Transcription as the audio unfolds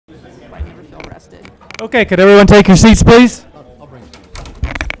requested. Okay, could everyone take your seats, please? I'll bring it.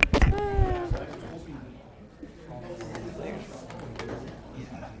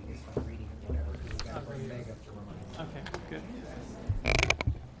 Okay, good.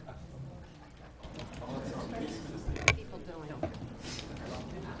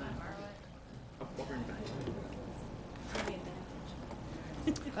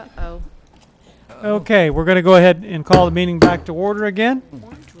 Uh-oh. Okay, we're going to go ahead and call the meeting back to order again.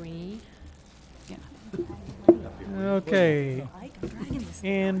 Audrey. Okay.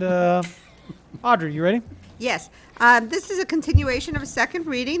 And Audrey, you ready? Yes. This is a continuation of a second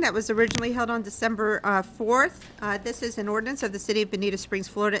reading that was originally held on December 4th. This is an ordinance of the City of Bonita Springs,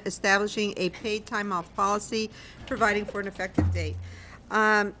 Florida, establishing a paid time off policy, providing for an effective date.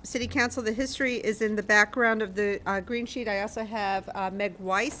 City Council, the history is in the background of the green sheet. I also have Meg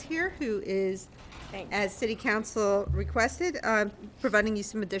Weiss here, who is, as City Council requested, providing you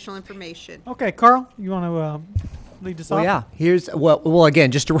some additional information. Okay, Carl, you want to lead us Well, off? yeah. Here's well.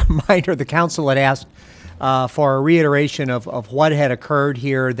 Again, just a reminder: the council had asked for a reiteration of what had occurred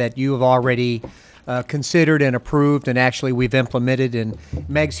here that you have already considered and approved, and actually we've implemented. And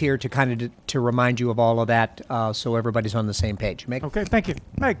Meg's here to kind of to remind you of all of that, so everybody's on the same page. Meg. Okay, thank you.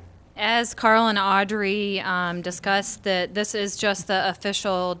 Meg. As Carl and Audrey discussed, that this is just the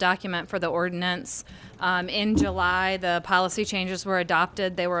official document for the ordinance. In July, the policy changes were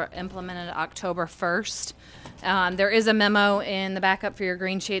adopted. They were implemented October 1st. There is a memo in the backup for your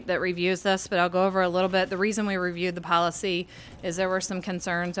green sheet that reviews this, but I'll go over a little bit. The reason we reviewed the policy is there were some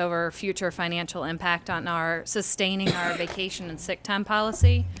concerns over future financial impact on our sustaining our vacation and sick time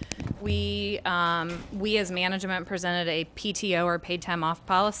policy. We as management presented a PTO or paid time off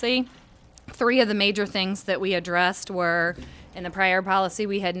policy. 3 of the major things that we addressed were, in the prior policy,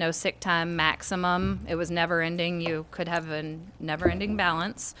 we had no sick time maximum. It was never ending. You could have a never ending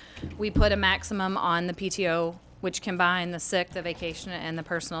balance. We put a maximum on the PTO, which combined the sick, the vacation, and the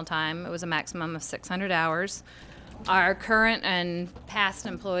personal time. It was a maximum of 600 hours. Our current and past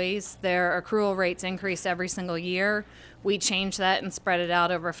employees, their accrual rates increased every single year. We changed that and spread it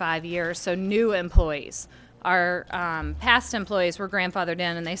out over 5 years. So new employees, our past employees were grandfathered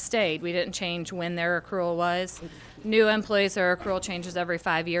in and they stayed. We didn't change when their accrual was. New employees, their accrual changes every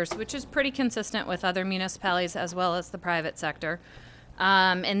 5 years, which is pretty consistent with other municipalities as well as the private sector.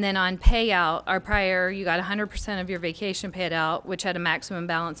 And then on payout, our prior, you got 100% of your vacation paid out, which had a maximum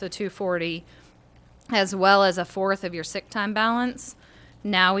balance of $240, as well as a fourth of your sick time balance.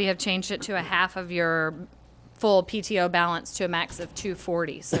 Now we have changed it to a half of your full PTO balance to a max of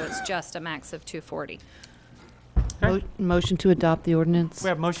 $240, so it's just a max of $240. Okay. Motion to adopt the ordinance. We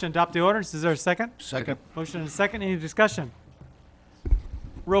have motion to adopt the ordinance. Is there a second? Second. Motion and a second. Any discussion?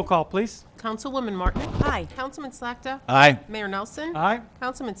 Roll call, please. Councilwoman Martin? Aye. Councilman Slakta? Aye. Mayor Nelson? Aye.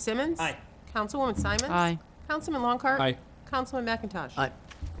 Councilman Simmons? Aye. Councilwoman Simons? Aye. Councilman Longcart? Aye. Councilman McIntosh? Aye.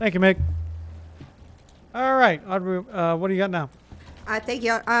 Thank you, Meg. All right, Audrey, what do you got now? Thank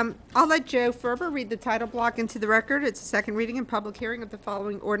you. I'll let Joe Ferber read the title block into the record. It's a second reading and public hearing of the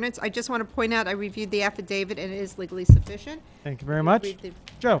following ordinance. I just want to point out I reviewed the affidavit and it is legally sufficient. Thank you very much. Read the-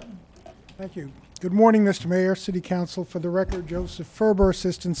 Joe. Thank you. Good morning, Mr. Mayor, City Council. For the record, Joseph Ferber,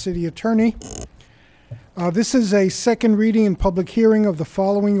 Assistant City Attorney. This is a second reading and public hearing of the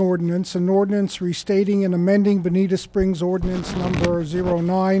following ordinance, an ordinance restating and amending Bonita Springs Ordinance Number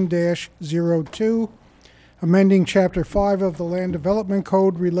 09-02, amending Chapter 5 of the Land Development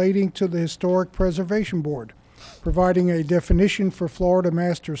Code relating to the Historic Preservation Board, providing a definition for Florida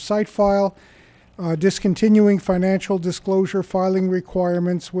Master Site File, discontinuing financial disclosure filing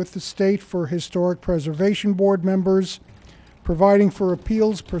requirements with the state for Historic Preservation Board members, providing for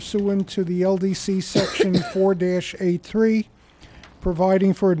appeals pursuant to the LDC Section 4-83,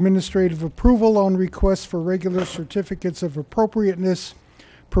 providing for administrative approval on requests for regular certificates of appropriateness,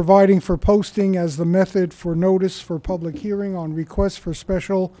 providing for posting as the method for notice for public hearing on requests for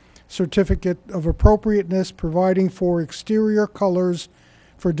special certificate of appropriateness, providing for exterior colors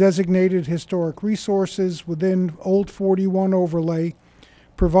for designated historic resources within Old 41 overlay,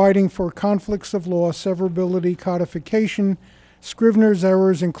 providing for conflicts of law, severability, codification, Scrivener's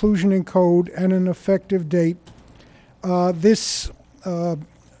errors, inclusion in code, and an effective date. This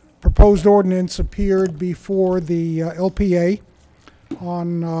proposed ordinance appeared before the LPA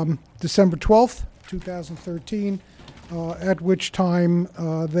on December 12th, 2013, at which time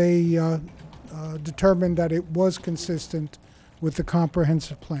they determined that it was consistent with the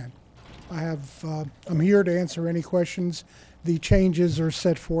comprehensive plan. I'm here to answer any questions. The changes are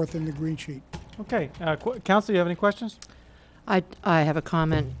set forth in the green sheet. Okay, Council, you have any questions? I have a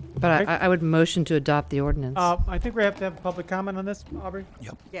comment, but Okay. I would motion to adopt the ordinance. I think we have to have public comment on this, Aubrey.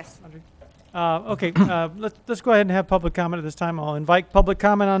 Yes. Okay, let's go ahead and have public comment at this time. I'll invite public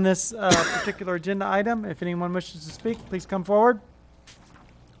comment on this particular agenda item. If anyone wishes to speak, please come forward.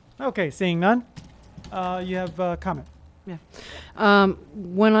 Okay, seeing none, you have comment.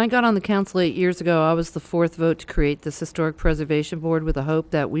 When I got on the council 8 years ago, I was the fourth vote to create this historic preservation board with the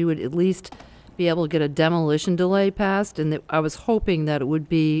hope that we would at least be able to get a demolition delay passed, and that I was hoping that it would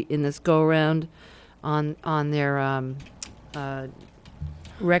be in this go-around on their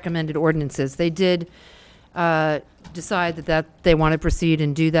recommended ordinances. They did decide that they want to proceed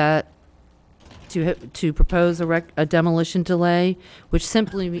and do that, to propose a demolition delay, which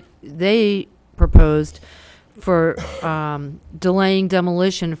simply they proposed for delaying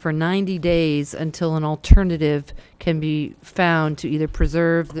demolition for 90 days until an alternative can be found to either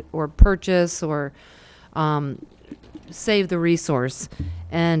preserve or purchase or save the resource.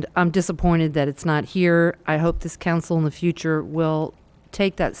 And I'm disappointed that it's not here. I hope this council in the future will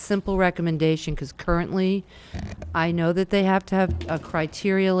take that simple recommendation, because currently I know that they have to have a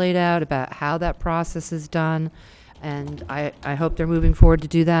criteria laid out about how that process is done, and I hope they're moving forward to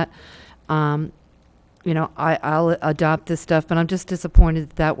do that. I'll adopt this stuff, but I'm just disappointed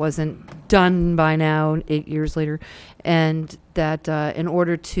that wasn't done by now, 8 years later, and that in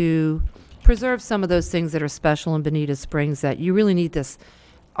order to preserve some of those things that are special in Bonita Springs, that you really need this.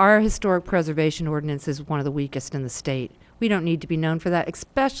 Our historic preservation ordinance is one of the weakest in the state. We don't need to be known for that,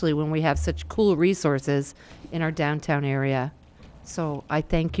 especially when we have such cool resources in our downtown area. So I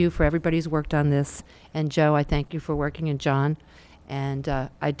thank you for everybody who's worked on this, and Joe, I thank you for working, and John. And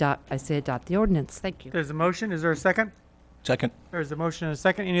I say adopt the ordinance. Thank you. There's a motion. Is there a second? Second. There's a motion and a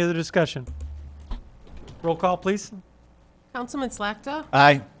second. Any other discussion? Roll call, please. Councilman Slakta.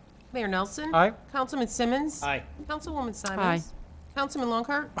 Aye. Mayor Nelson. Aye. Councilman Simmons. Aye. Councilwoman Simons. Aye. Councilman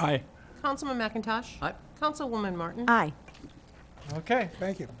Longcart. Aye. Councilman McIntosh. Aye. Councilwoman Martin. Aye. Okay.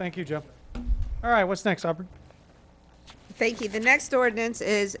 Thank you. Thank you, Joe. All right, what's next, Aubrey? Thank you. The next ordinance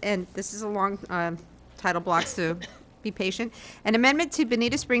is, and this is a long title block, so be patient. An amendment to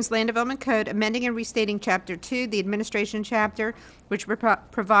Bonita Springs Land Development Code, amending and restating Chapter 2, the Administration Chapter, which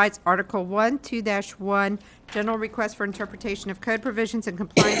provides Article 1, 2-1, General Request for Interpretation of Code Provisions and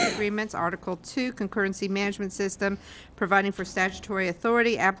Compliance Agreements, Article 2, Concurrency Management System, providing for statutory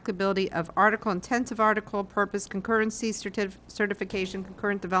authority, applicability of article, intent of article, purpose, concurrency, certification,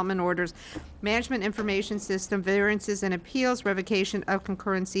 concurrent development orders, management information system, variances and appeals, revocation of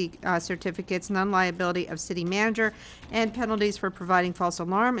concurrency certificates, non-liability of city manager, and penalties for providing false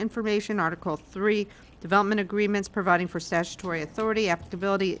alarm information, Article 3, development agreements, providing for statutory authority,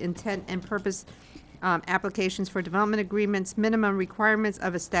 applicability, intent, and purpose, applications for development agreements, minimum requirements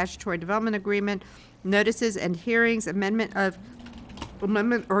of a statutory development agreement, notices and hearings, amendment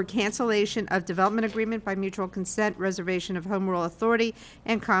or cancellation of development agreement by mutual consent, reservation of home rule authority,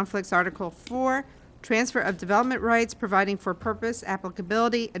 and conflicts. Article 4, transfer of development rights, providing for purpose,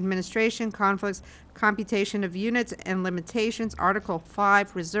 applicability, administration, conflicts, computation of units, and limitations. Article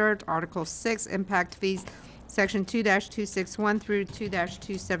 5, reserved. Article 6, impact fees. Section 2-261 through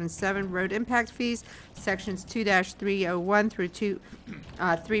 2-277, road impact fees. Sections 2-301 through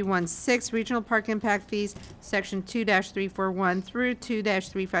 316, regional park impact fees. Section 2-341 through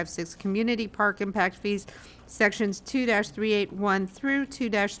 2-356, community park impact fees. Sections 2-381 through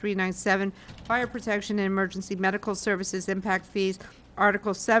 2-397, fire protection and emergency medical services impact fees.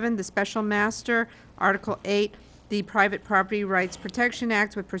 Article 7, the special master. Article 8, the Private Property Rights Protection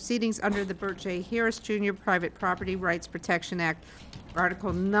Act with proceedings under the Burt J. Harris Jr. Private Property Rights Protection Act.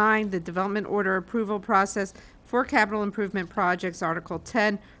 Article 9, the development order approval process for capital improvement projects. Article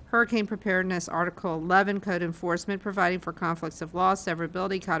 10, hurricane preparedness. Article 11, code enforcement, providing for conflicts of law,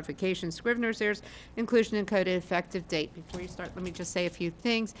 severability, codification, Scrivener's errors, inclusion in code, and effective date. Before you start, let me just say a few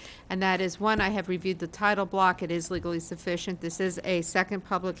things, and that is, one, I have reviewed the title block. It is legally sufficient. This is a second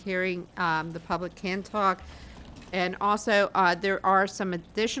public hearing. The public can talk. And also, there are some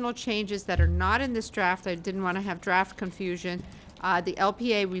additional changes that are not in this draft. I didn't want to have draft confusion. The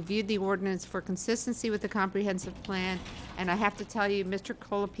LPA reviewed the ordinance for consistency with the comprehensive plan. And I have to tell you, Mr.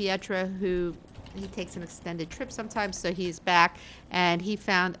 Colapietra, he takes an extended trip sometimes, so he's back. And he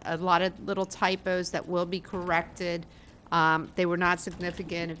found a lot of little typos that will be corrected. They were not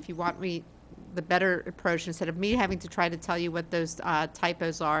significant. If you want me, the better approach, instead of me having to try to tell you what those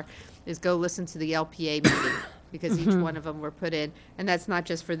typos are, is go listen to the LPA meeting. Because each one of them were put in, and that's not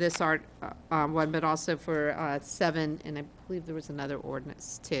just for this one, but also for 7, and I believe there was another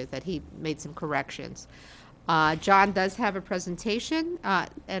ordinance too that he made some corrections. John does have a presentation,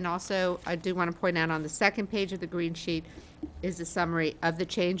 and also I do want to point out on the second page of the green sheet is a summary of the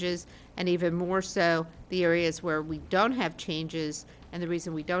changes, and even more so, the areas where we don't have changes. And the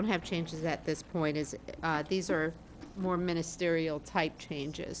reason we don't have changes at this point is these are more ministerial type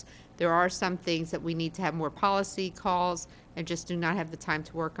changes. There are some things that we need to have more policy calls and just do not have the time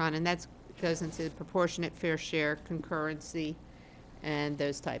to work on, and that goes into proportionate fair share, concurrency, and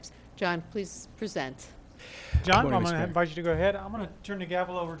those types. John, please present. John, Morning, I'm Mr. going to Mayor. invite you to go ahead. I'm going to turn the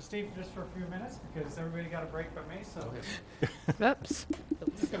gavel over to Steve just for a few minutes because everybody got a break but me, so Oops.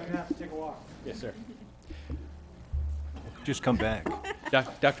 I'm just going to have to take a walk. Yes, sir. Just come back.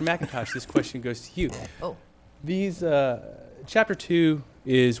 Dr. McIntosh, this question goes to you. Oh. These, Chapter 2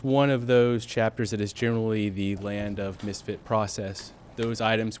 is one of those chapters that is generally the land of misfit process. Those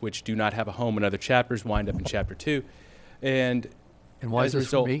items which do not have a home in other chapters wind up in Chapter 2. And why as is a this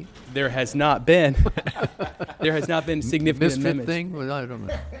for result, me? there has not been significant Misfit amendments. thing? Well, I don't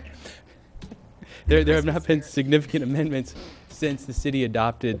know. There have not been significant amendments since the city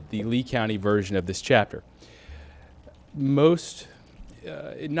adopted the Lee County version of this chapter. Most,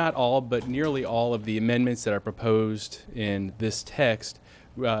 not all, but nearly all of the amendments that are proposed in this text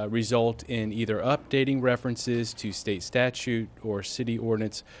result in either updating references to state statute or city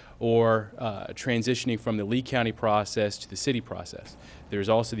ordinance or transitioning from the Lee County process to the city process. There's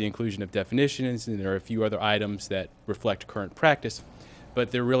also the inclusion of definitions, and there are a few other items that reflect current practice,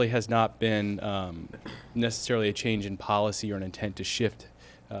 but there really has not been necessarily a change in policy or an intent to shift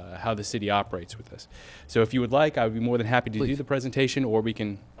how the city operates with this. So if you would like, I would be more than happy to do Please. the presentation, or we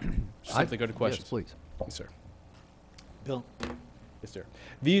can simply go to questions. Yes, please. Yes, sir. Bill? Yes, sir.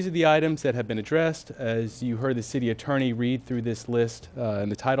 These are the items that have been addressed. As you heard the city attorney read through this list in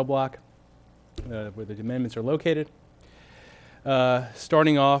the title block where the amendments are located.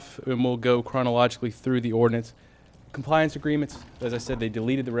 Starting off, and we'll go chronologically through the ordinance. Compliance agreements, as I said, they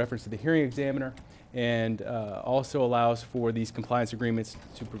deleted the reference to the hearing examiner and also allows for these compliance agreements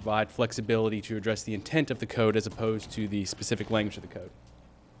to provide flexibility to address the intent of the code as opposed to the specific language of the code.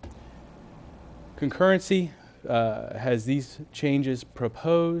 Concurrency has these changes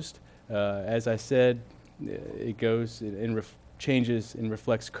proposed. As I said, it goes in changes and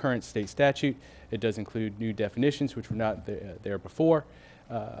reflects current state statute. It does include new definitions, which were not there before.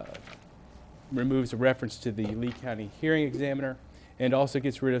 Removes a reference to the Lee County hearing examiner, and also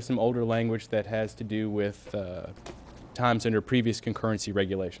gets rid of some older language that has to do with times under previous concurrency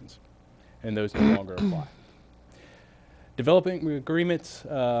regulations, and those no longer apply. Developing agreements,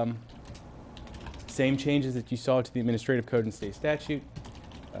 same changes that you saw to the administrative code and state statute,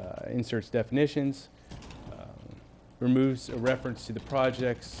 inserts definitions, removes a reference to the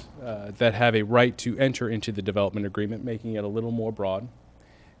projects that have a right to enter into the development agreement, making it a little more broad,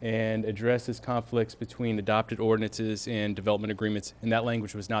 and addresses conflicts between adopted ordinances and development agreements, and that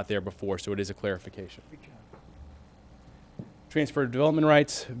language was not there before, so it is a clarification. Transfer of development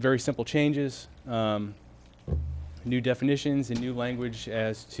rights, very simple changes, new definitions and new language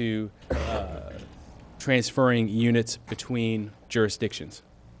as to transferring units between jurisdictions.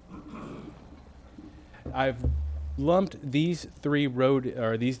 I've lumped these three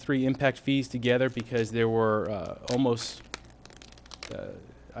impact fees together because there were almost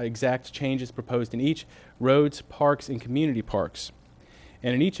exact changes proposed in each: roads, parks, and community parks.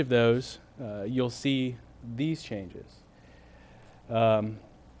 And in each of those, you'll see these changes.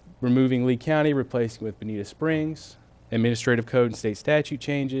 Removing Lee County, replacing with Bonita Springs, administrative code and state statute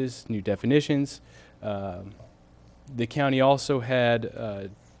changes, new definitions. The county also had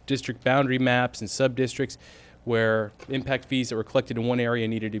district boundary maps and sub-districts where impact fees that were collected in one area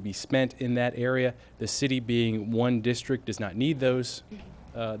needed to be spent in that area. The city, being one district, does not need those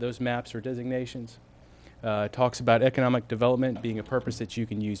maps or designations. Talks about economic development being a purpose that you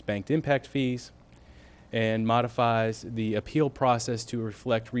can use banked impact fees, and modifies the appeal process to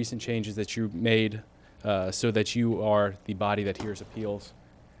reflect recent changes that you made so that you are the body that hears appeals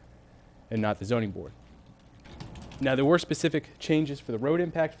and not the zoning board. Now, there were specific changes for the road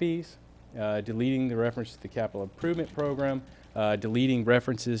impact fees, deleting the reference to the capital improvement program, deleting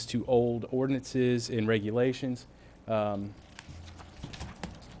references to old ordinances and regulations. Those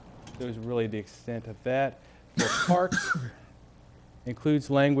are really the extent of that. For parks, includes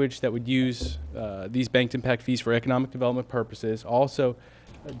language that would use these banked impact fees for economic development purposes. Also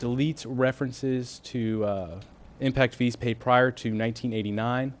deletes references to impact fees paid prior to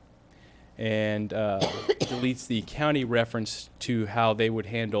 1989, and deletes the county reference to how they would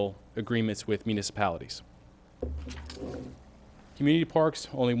handle agreements with municipalities. Community parks,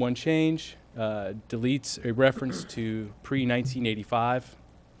 only one change, deletes a reference to pre-1985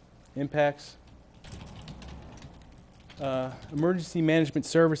 impacts, Emergency management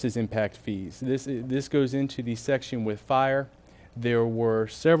services impact fees. This goes into the section with fire. There were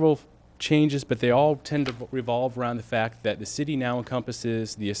several changes, but they all tend to revolve around the fact that the city now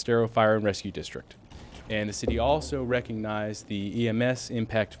encompasses the Estero Fire and Rescue District. And the city also recognized the EMS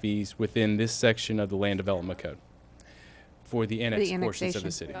impact fees within this section of the Land Development Code for the annex portions of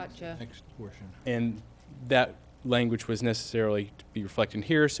the city. Gotcha. Next portion. And that language was necessarily to be reflected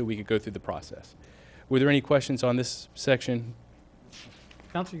here so we could go through the process. Were there any questions on this section?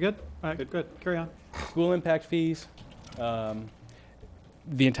 Counsel, you good? All right, good. Carry on. School impact fees.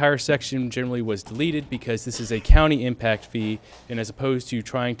 The entire section generally was deleted because this is a county impact fee, and as opposed to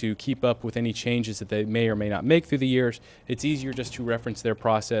trying to keep up with any changes that they may or may not make through the years, it's easier just to reference their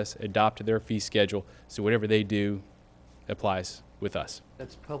process, adopt their fee schedule, so whatever they do applies with us.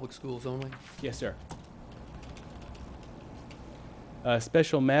 That's public schools only? Yes, sir.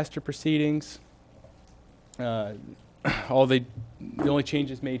 Special master proceedings. The only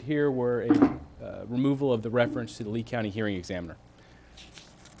changes made here were a removal of the reference to the Lee County hearing examiner.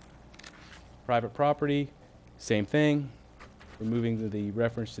 Private property, same thing, removing the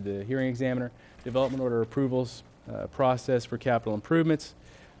reference to the hearing examiner. Development order approvals process for capital improvements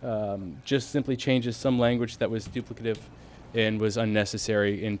just simply changes some language that was duplicative and was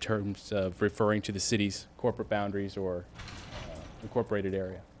unnecessary in terms of referring to the city's corporate boundaries or incorporated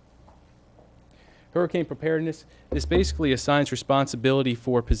area. Hurricane preparedness, this basically assigns responsibility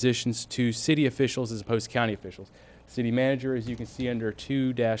for positions to city officials as opposed to county officials. City manager, as you can see under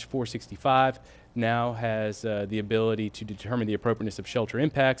 2-465, now has the ability to determine the appropriateness of shelter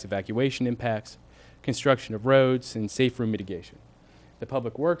impacts, evacuation impacts, construction of roads, and safe room mitigation. The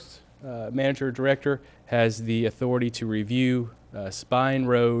public works manager or director has the authority to review spine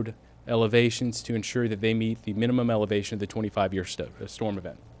road elevations to ensure that they meet the minimum elevation of the 25-year storm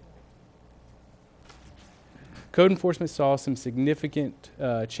event. Code enforcement saw some significant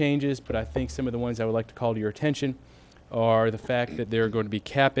changes, but I think some of the ones I would like to call to your attention are the fact that they're going to be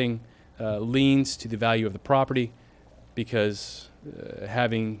capping liens to the value of the property, because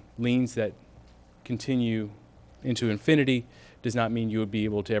having liens that continue into infinity does not mean you would be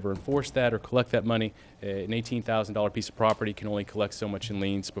able to ever enforce that or collect that money. An $18,000 piece of property can only collect so much in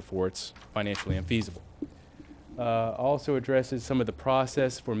liens before it's financially unfeasible. Also addresses some of the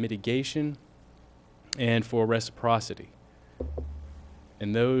process for mitigation and for reciprocity.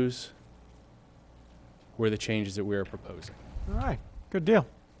 And those were the changes that we are proposing. All right, good deal.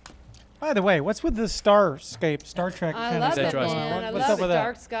 By the way, what's with the Starscape, Star Trek? I kind of love stuff it, going on? man. I What's love up it. with that?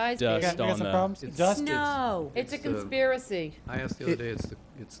 Dark skies. Dust. baby. You got some on, problems? it's- Dust? No. It's a It's the- conspiracy. I asked the other day,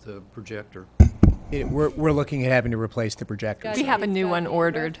 it's the projector. We're looking at having to replace the projectors. Gotcha. We have a It's new got one me.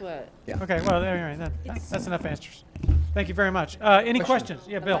 ordered. That's what- Okay, well, anyway, that's enough answers. Thank you very much. Any questions?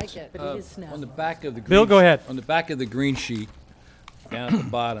 Yeah, I Bill. like it, but it is snow. On the back of the green Bill, go ahead. On the back of the green sheet, down at the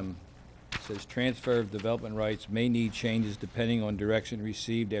bottom, it says transfer of development rights may need changes depending on direction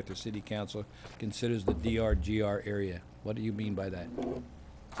received after City Council considers the DRGR area. What do you mean by that?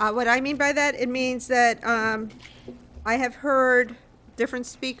 What I mean by that, it means that I have heard different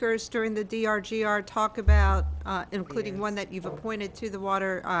speakers during the DRGR talk about, including one that you've appointed to the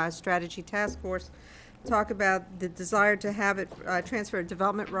Water Strategy Task Force, talk about the desire to have it transfer of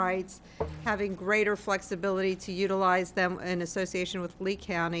development rights, having greater flexibility to utilize them in association with Lee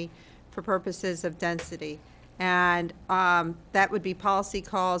County for purposes of density. And that would be policy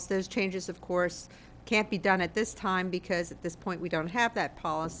calls. Those changes, of course, can't be done at this time because at this point we don't have that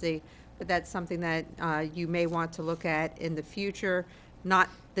policy, but that's something that you may want to look at in the future, not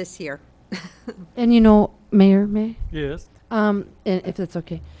this year. And you know, Mayor, may Yes. and if that's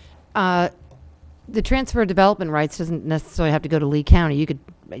okay, the transfer of development rights doesn't necessarily have to go to Lee County. You could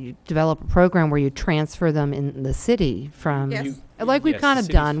develop a program where you transfer them in the city from, Yes. like we've Yes, kind the of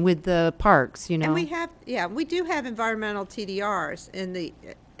cities- done with the parks, you know. And we have, yeah, we do have environmental TDRs in the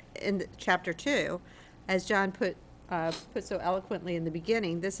chapter 2, as John put so eloquently in the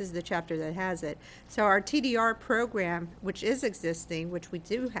beginning. This is the chapter that has it. So our TDR program, which is existing, which we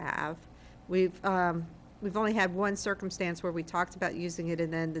do have, we've only had one circumstance where we talked about using it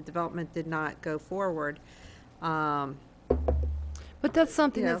and then the development did not go forward. But that's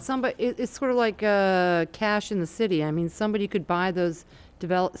something Yeah. that somebody, it's sort of like cash in the city. I mean, somebody could buy those,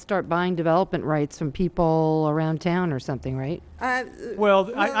 start buying development rights from people around town or something, right?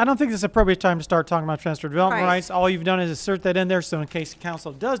 Well, I don't think this is appropriate time to start talking about transfer of development Right. rights. All you've done is insert that in there, so in case the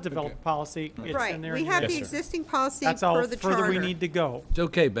council does develop a policy, it's Right, in there. we and have you're- the Yes, sir. existing policy That's all per the charter. further we need to go. It's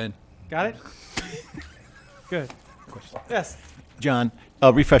okay, Ben. Got it? Good. Yes. John,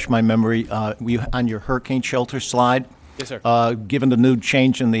 refresh my memory. On your hurricane shelter slide, Yes, sir. Given the new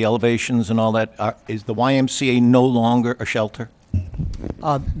change in the elevations and all that, is the YMCA no longer a shelter?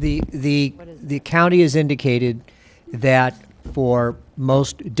 The county has indicated that for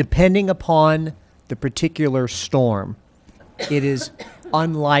most, depending upon the particular storm, it is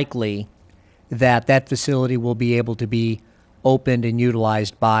unlikely that that facility will be able to be opened and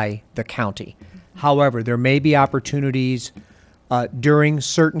utilized by the county. However, there may be opportunities during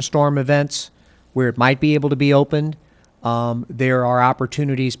certain storm events where it might be able to be opened. There are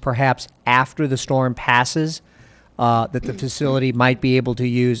opportunities perhaps after the storm passes that the facility might be able to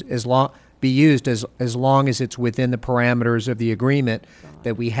use as long as it's within the parameters of the agreement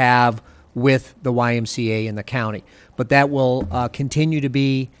that we have with the YMCA and the county. But that will continue to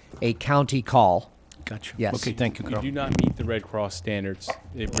be a county call. Gotcha. Yes. Okay, thank you, We Carl. do not meet the Red Cross standards.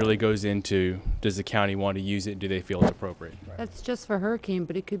 It really goes into, does the county want to use it? Do they feel it's appropriate? That's just for hurricane,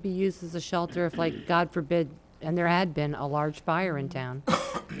 but it could be used as a shelter if, like, God forbid, and there had been a large fire in town.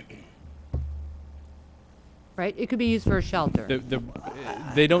 Right? It could be used for a shelter.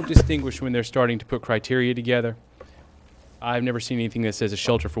 They don't distinguish when they're starting to put criteria together. I've never seen anything that says a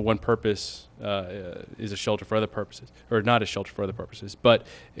shelter for one purpose is a shelter for other purposes, or not a shelter for other purposes. But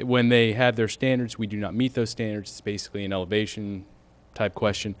when they have their standards, we do not meet those standards. It's basically an elevation type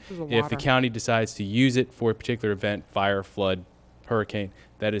question. If the county decides to use it for a particular event, fire, flood, hurricane,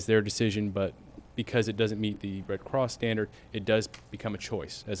 that is their decision. But because it doesn't meet the Red Cross standard, it does become a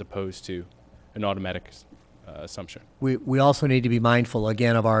choice as opposed to an automatic assumption. We also need to be mindful,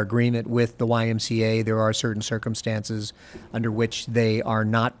 again, of our agreement with the YMCA. There are certain circumstances under which they are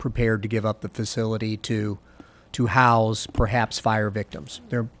not prepared to give up the facility to house perhaps fire victims.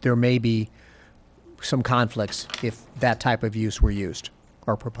 There may be some conflicts if that type of use were used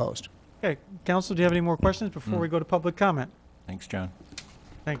or proposed. Okay, council, do you have any more questions before we go to public comment? Thanks, John.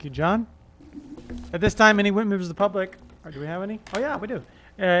 Thank you, John. At this time, any members of the public, or do we have any? Oh, yeah, we do.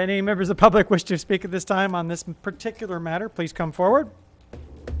 Any members of the public wish to speak at this time on this particular matter, please come forward.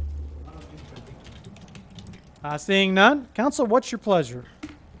 Seeing none, council, what's your pleasure?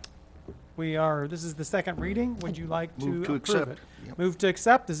 This is the second reading. Would you like to Move to approve accept. it? Yep. Move to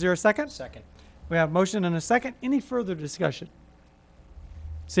accept. Is there a second? Second. We have motion and a second. Any further discussion?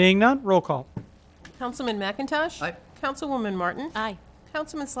 Seeing none, roll call. Councilman McIntosh? Aye. Councilwoman Martin? Aye.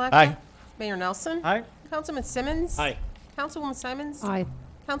 Councilman Slakta? Aye. Mayor Nelson? Aye. Councilman Simmons? Aye. Councilwoman Simons? Aye.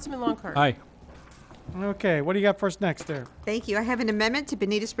 Councilman Longcart? Aye. Okay, what do you got first next there? Thank you. I have an amendment to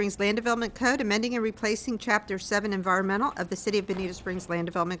Bonita Springs Land Development Code, amending and replacing Chapter 7 Environmental of the City of Bonita Springs Land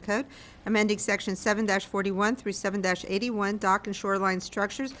Development Code, amending Section 7-41 through 7-81 dock and shoreline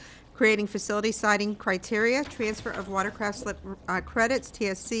structures, creating facility siting criteria, transfer of watercraft slip credits,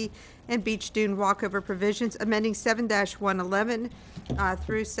 TSC, and beach dune walkover provisions, amending 7-111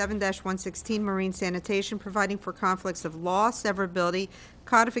 through 7-116 marine sanitation, providing for conflicts of law, severability,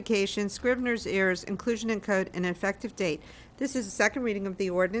 codification, Scrivener's errors, inclusion in code, and an effective date. This is the second reading of the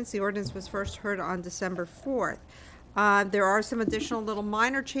ordinance. The ordinance was first heard on December 4th. There are some additional little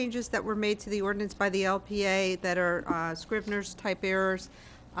minor changes that were made to the ordinance by the LPA that are Scrivener's type errors.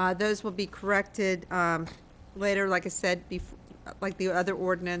 Those will be corrected later, like I said, like the other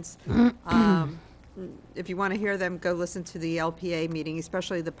ordinance. If you want to hear them, go listen to the LPA meeting,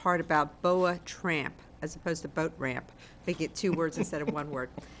 especially the part about BOA tramp as opposed to boat ramp. They get two words instead of one word.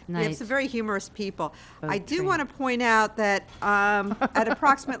 We have Nice. some very humorous people. I Boat do tramp. want to point out that at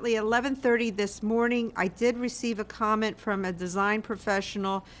approximately 11:30 this morning, I did receive a comment from a design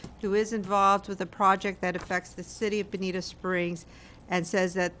professional who is involved with a project that affects the city of Bonita Springs and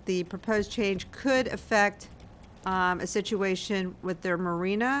says that the proposed change could affect a situation with their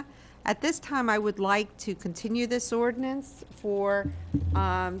marina. At this time, I would like to continue this ordinance for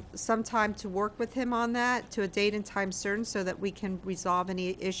some time to work with him on that, to a date and time certain, so that we can resolve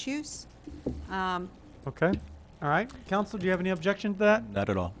any issues. Okay, all right. Council, do you have any objection to that? Not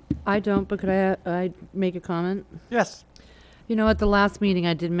at all. I don't, but could I make a comment? Yes. You know, at the last meeting,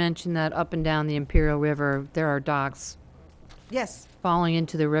 I did mention that up and down the Imperial River, there are docks Yes, falling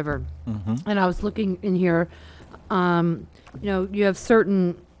into the river. And I was looking in here, you know, you have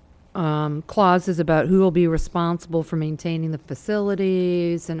certain clauses about who will be responsible for maintaining the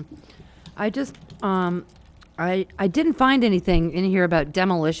facilities, and I just, I didn't find anything in here about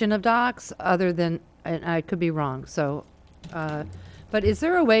demolition of docks, other than, and I could be wrong, so, but is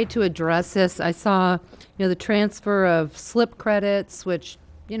there a way to address this? I saw, you know, the transfer of slip credits, which,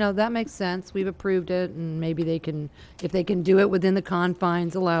 you know, that makes sense. We've approved it, and maybe they can, if they can do it within the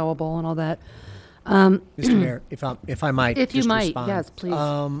confines allowable and all that. Mr. Mayor, if I might If you just might, respond. yes,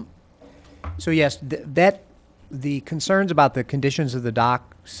 please. So yes, the concerns about the conditions of the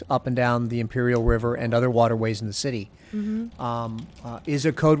dock up and down the Imperial River and other waterways in the city, is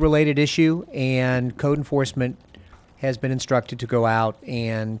a code-related issue, and code enforcement has been instructed to go out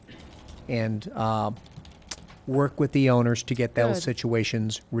and work with the owners to get those Good.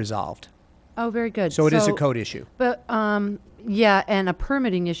 situations resolved. Oh, very good. So it is a code issue. But, yeah, and a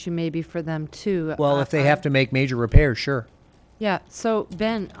permitting issue maybe for them too. Well, if they have to make major repairs, sure. Yeah, so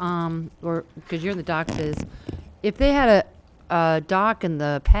Ben, or, because you're in the dock biz, if they had a dock in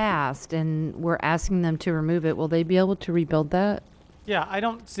the past and we're asking them to remove it, will they be able to rebuild that? Yeah, I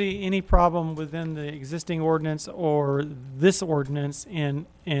don't see any problem within the existing ordinance or this ordinance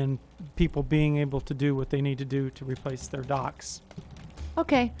in people being able to do what they need to do to replace their docks.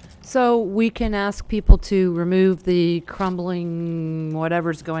 Okay, so we can ask people to remove the crumbling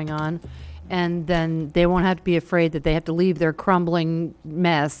whatever's going on, and then they won't have to be afraid that they have to leave their crumbling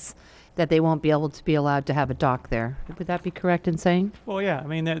mess, that they won't be able to be allowed to have a dock there. Would that be correct in saying? Well, yeah, I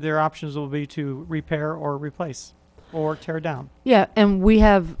mean, their options will be to repair or replace or tear down. Yeah, and we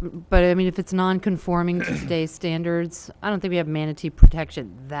have, but I mean, if it's non-conforming to today's standards, I don't think we have manatee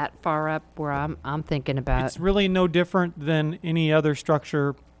protection that far up where I'm thinking about. It's really no different than any other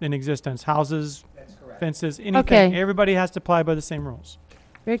structure in existence. Houses, fences, anything. Okay. Everybody has to apply by the same rules.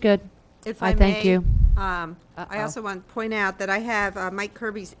 Very good. If I thank may, you. I Uh-oh. also want to point out that I have Mike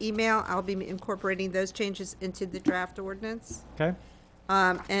Kirby's email. I'll be incorporating those changes into the draft ordinance. Okay?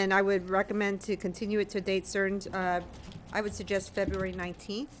 And I would recommend to continue it to a date certain. I would suggest February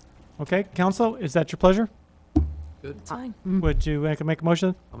 19th. Okay, council, is that your pleasure? Good. Fine. Would you make a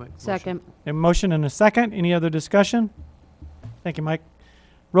motion? I'll make a motion. Second. A motion and a second. Any other discussion? Thank you, Mike.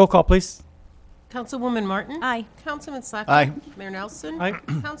 Roll call, please. Councilwoman Martin? Aye. Councilman Slackton? Aye. Mayor Nelson? Aye.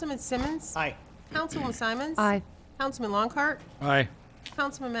 Councilman Simmons? Aye. Councilwoman Simons? Aye. Councilman Longcart? Aye.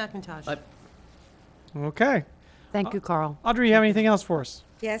 Councilman McIntosh? Aye. Okay. Thank you, Carl. Audrey, you have anything else for us?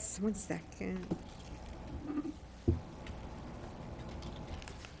 Yes, 1 second.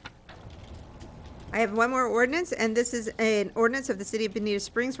 I have one more ordinance, and this is an ordinance of the City of Bonita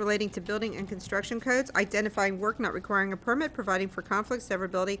Springs relating to building and construction codes, identifying work not requiring a permit, providing for conflict,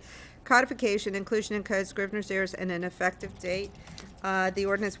 severability, codification, inclusion in codes, scrivener's errors, and an effective date. The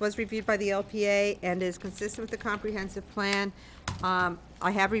ordinance was reviewed by the LPA and is consistent with the comprehensive plan. I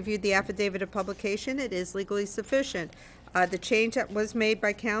have reviewed the affidavit of publication. It is legally sufficient. The change that was made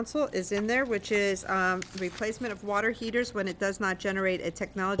by council is in there, which is replacement of water heaters when it does not generate a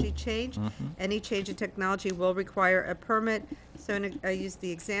technology change. Any change in technology will require a permit. So I use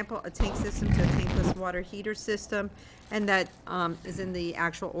the example, a tank system to a tankless water heater system, and that is in the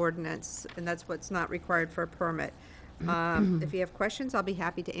actual ordinance, and that's what's not required for a permit. If you have questions, I'll be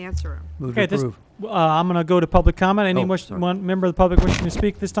happy to answer them. Move to Okay, approve. I'm going to go to public comment. Any sorry. one member of the public wishing to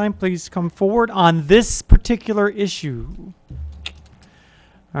speak this time, please come forward on this particular issue.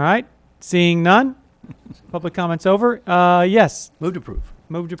 All right, seeing none, public comment's over. Yes, Move to approve.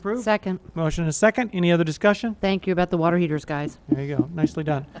 move to approve. Second. Motion and a second. Any other discussion? Thank you about the water heaters, guys. There you go. Nicely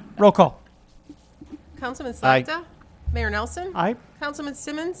done. Roll call. Councilman Aye. Slakta? Mayor Nelson? Aye. Councilman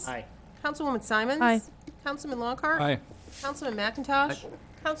Simmons? Aye. Councilwoman Simons? Aye. Councilman Longcart? Aye. Councilman McIntosh?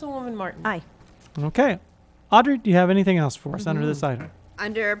 Councilwoman Martin? Aye. Okay. Audrey, do you have anything else for us under this item?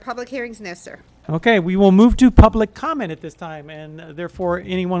 Under public hearings, no, sir. Okay, we will move to public comment at this time, and therefore,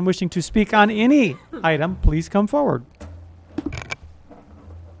 anyone wishing to speak on any item, please come forward.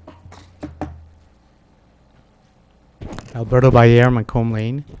 Alberto Bayer, Macomb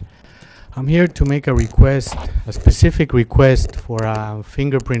Lane. I'm here to make a request, a specific request for a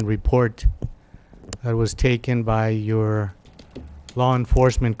fingerprint report that was taken by your law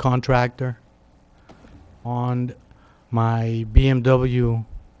enforcement contractor on my BMW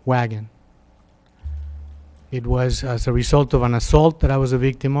wagon. It was as a result of an assault that I was a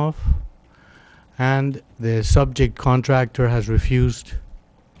victim of, and the subject contractor has refused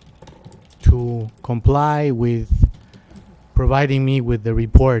to comply with providing me with the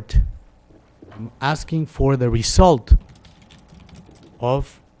report. I'm asking for the result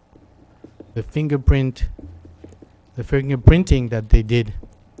of the fingerprinting that they did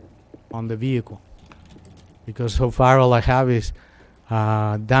on the vehicle. Because so far all I have is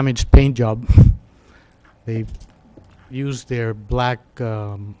damaged paint job. They used their black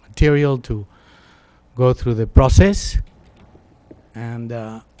material to go through the process, and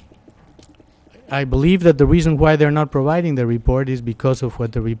I believe that the reason why they're not providing the report is because of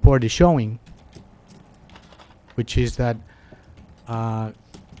what the report is showing, which is that, and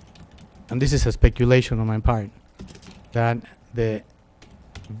this is a speculation on my part, that the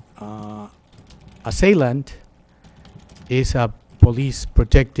assailant is a police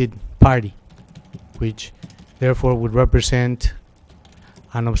protected party, which therefore would represent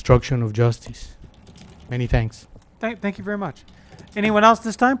an obstruction of justice. Many thanks. Thank you very much. Anyone else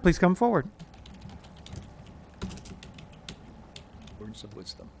this time? Please come forward. Words of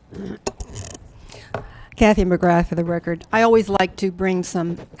wisdom. Kathy McGrath for the record. I always like to bring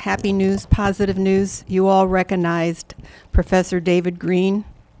some happy news, positive news. You all recognized Professor David Green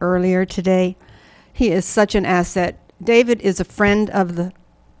earlier today. He is such an asset. David is a friend of the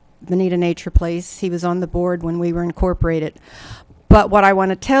Bonita Nature Place. He was on the board when we were incorporated. But what I want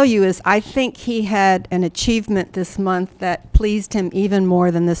to tell you is I think he had an achievement this month that pleased him even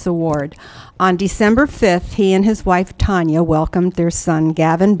more than this award. On December 5th, he and his wife Tanya welcomed their son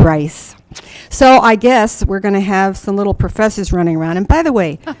Gavin Bryce. So I guess we're going to have some little professors running around. And by the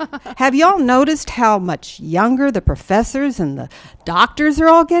way, have y'all noticed how much younger the professors and the doctors are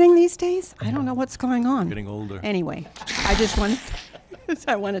all getting these days? I don't know what's going on. Getting older. Anyway,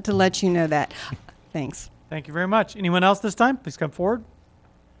 I wanted to let you know that. Thanks. Thank you very much. Anyone else this time? Please come forward.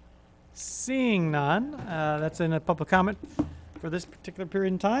 Seeing none, that's in a public comment for this particular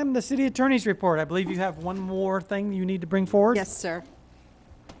period in time. The city attorney's report. I believe you have one more thing you need to bring forward. Yes, sir.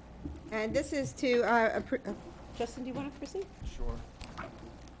 And this is to, Justin, do you want to proceed? Sure.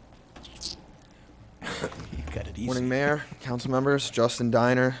 You got it easy. Morning, Mayor, council members, Justin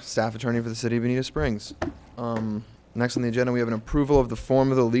Diner, staff attorney for the city of Bonita Springs. Next on the agenda, we have an approval of the form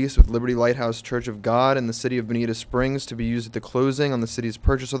of the lease with Liberty Lighthouse Church of God in the city of Bonita Springs to be used at the closing on the city's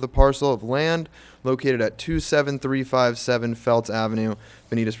purchase of the parcel of land located at 27357 Feltz Avenue,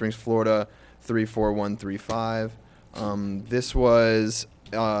 Bonita Springs, Florida, 34135.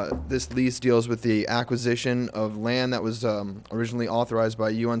 This lease deals with the acquisition of land that was originally authorized by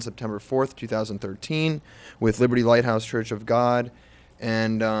you on September 4th, 2013 with Liberty Lighthouse Church of God.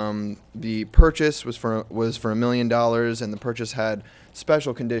 And the purchase was for $1 million, and the purchase had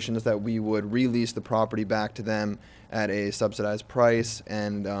special conditions that we would release the property back to them at a subsidized price.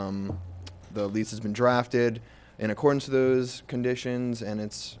 And the lease has been drafted in accordance to those conditions, and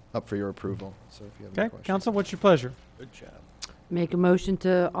it's up for your approval. So if you have any questions. Council, what's your pleasure? Good job. Make a motion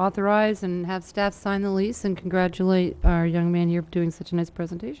to authorize and have staff sign the lease and congratulate our young man here for doing such a nice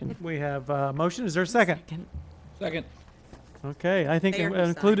presentation. We have a motion. Is there a second? Second. Okay, I think Mayor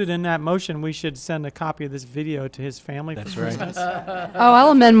included in that motion, we should send a copy of this video to his family for That's right. Christmas. Oh, I'll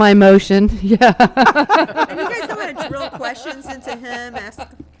amend my motion. Yeah. And you guys don't want to drill questions into him, ask.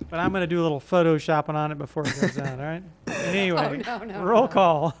 But I'm going to do a little photoshopping on it before it goes out, all right? Anyway, no, roll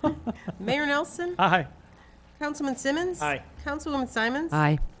call. Mayor Nelson, Aye. Councilman Simmons. Aye. Councilwoman Simons.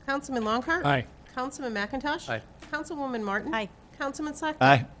 Aye. Councilman Longcart. Aye. Councilman McIntosh. Aye. Councilwoman Martin. Aye. Councilman Slackton.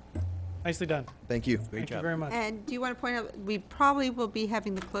 Aye. Nicely done. Thank you. Great Thank you job. very much. And do you want to point out, we probably will be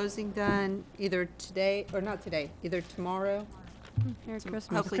having the closing done either today, or not today, either tomorrow, Merry Christmas.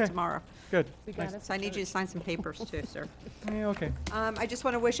 hopefully Okay. tomorrow. Good. We got Nice. it. So I need you to sign some papers too, sir. Yeah, okay. I just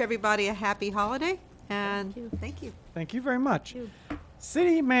want to wish everybody a happy holiday, and thank you. Thank you very much.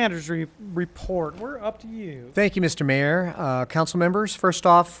 City manager's report. We're up to you. Thank you, Mr. Mayor. Council members, first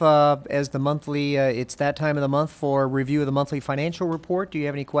off, as the monthly, it's that time of the month for review of the monthly financial report. Do you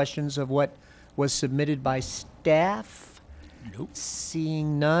have any questions of what was submitted by staff? Nope.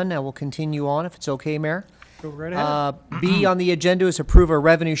 Seeing none, I will continue on if it's okay, Mayor. Go right ahead. B on the agenda is approve a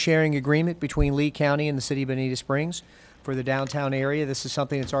revenue sharing agreement between Lee County and the city of Bonita Springs for the downtown area. This is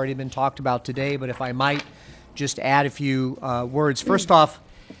something that's already been talked about today, but if I might just add a few words. First off,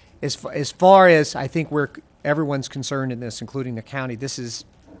 as far as I think everyone's concerned in this, including the county, this is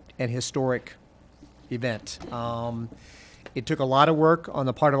an historic event. It took a lot of work on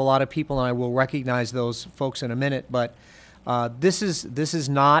the part of a lot of people, and I will recognize those folks in a minute, but this is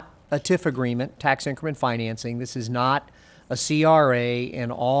not a TIF agreement, tax increment financing. This is not a CRA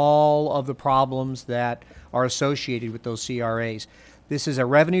and all of the problems that are associated with those CRAs. This is a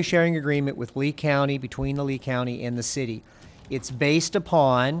revenue sharing agreement with Lee County, between the Lee County and the city. It's based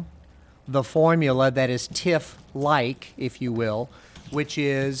upon the formula that is TIF-like, if you will, which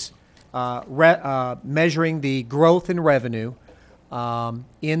is measuring the growth in revenue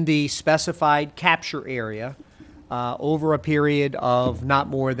in the specified capture area over a period of not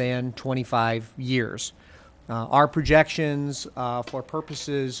more than 25 years. Our projections for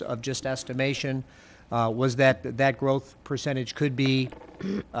purposes of just estimation was that growth percentage could be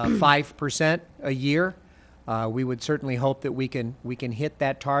 5% a year. We would certainly hope that we can hit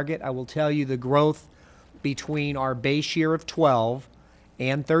that target. I will tell you the growth between our base year of 12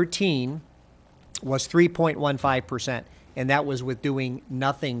 and 13 was 3.15%, and that was with doing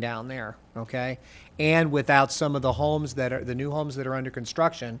nothing down there, okay? And without some of the homes the new homes that are under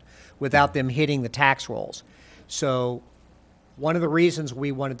construction, without them hitting the tax rolls. So One of the reasons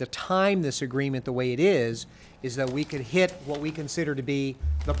we wanted to time this agreement the way it is that we could hit what we consider to be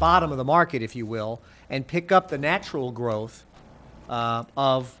the bottom of the market, if you will, and pick up the natural growth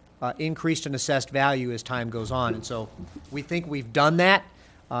of increased and assessed value as time goes on. And so we think we've done that,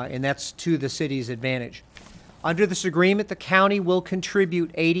 and that's to the city's advantage. Under this agreement, the county will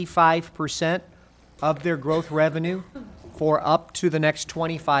contribute 85% of their growth revenue for up to the next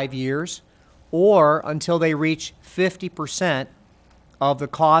 25 years, or until they reach 50% of the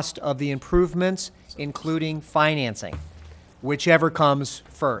cost of the improvements, including financing, whichever comes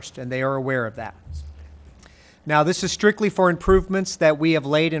first, and they are aware of that. Now, this is strictly for improvements that we have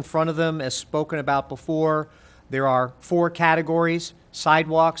laid in front of them, as spoken about before. There are 4 categories: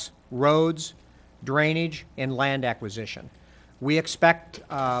 sidewalks, roads, drainage, and land acquisition. We expect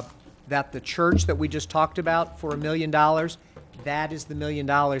that the church that we just talked about for $1 million, that is the $1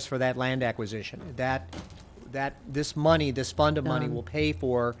 million for that land acquisition. This money, this fund of money, will pay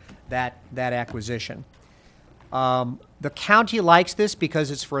for that acquisition. The county likes this because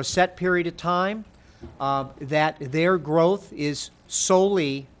it's for a set period of time, that their growth is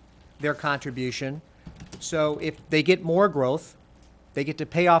solely their contribution. So if they get more growth, they get to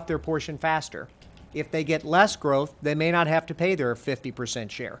pay off their portion faster. If they get less growth, they may not have to pay their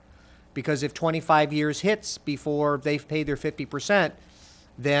 50% share. Because if 25 years hits before they've paid their 50%,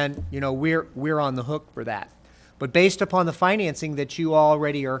 then we're on the hook for that. But based upon the financing that you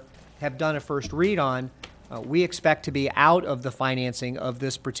already have done a first read on, we expect to be out of the financing of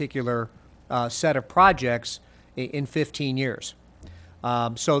this particular set of projects in 15 years.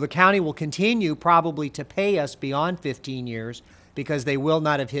 So the county will continue probably to pay us beyond 15 years because they will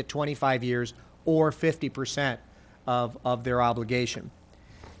not have hit 25 years or 50% of their obligation.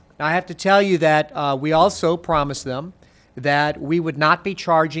 Now, I have to tell you that we also promised them that we would not be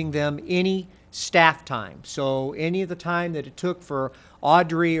charging them any staff time. So any of the time that it took for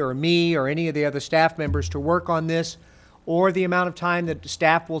Audrey or me or any of the other staff members to work on this, or the amount of time that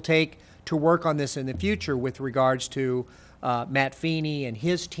staff will take to work on this in the future with regards to Matt Feeney and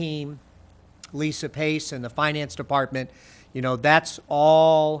his team, Lisa Pace and the finance department, that's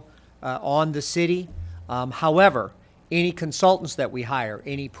all on the city. However, any consultants that we hire,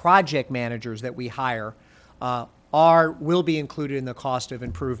 any project managers that we hire, will be included in the cost of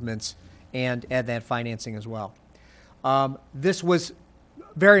improvements and that financing as well. This was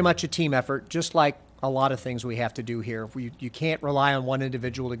very much a team effort, just like a lot of things we have to do here. You can't rely on one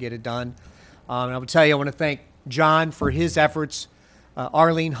individual to get it done. And I will tell you, I want to thank John for his efforts.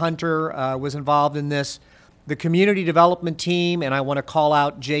 Arlene Hunter was involved in this. The community development team, and I want to call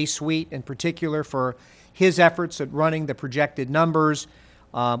out Jay Sweet in particular for his efforts at running the projected numbers,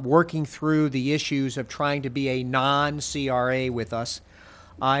 working through the issues of trying to be a non-CRA with us.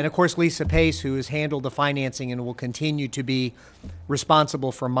 And of course, Lisa Pace, who has handled the financing and will continue to be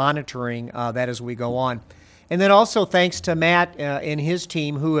responsible for monitoring that as we go on. And then also thanks to Matt and his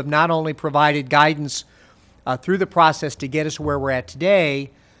team, who have not only provided guidance through the process to get us where we're at today,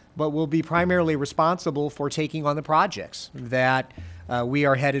 but will be primarily responsible for taking on the projects that we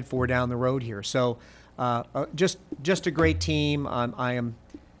are headed for down the road here. So just a great team. I am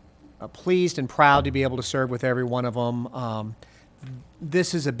pleased and proud to be able to serve with every one of them.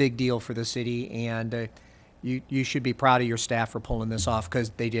 This is a big deal for the city, and you should be proud of your staff for pulling this off because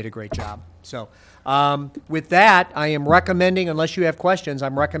they did a great job. So with that, I am recommending, unless you have questions,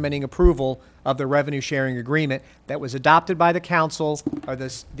 I'm recommending approval of the revenue sharing agreement that was adopted by the council or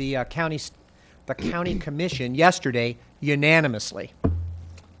the county commission yesterday unanimously.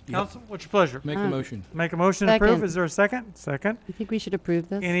 Council, what's your pleasure? Make a motion. Make a motion to Second. approve. Is there a second? Second. You think we should approve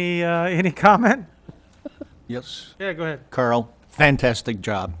this? Any comment? Yes. Yeah, go ahead. Carl, fantastic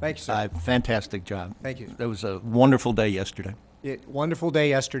job. Thank you, sir. Fantastic job. Thank you. It was a wonderful day yesterday. Wonderful day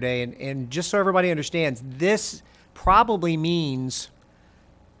yesterday, and just so everybody understands, this probably means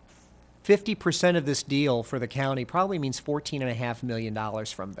 50% of this deal for the county probably means $14.5 million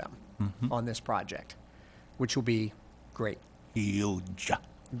from them on this project, which will be great. Huge.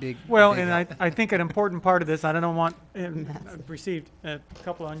 Big. Well, big and help. I think an important part of this, I don't want, I've received a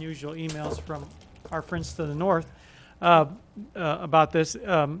couple of unusual emails from our friends to the north about this.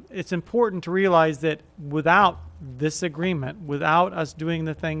 It's important to realize that without this agreement, without us doing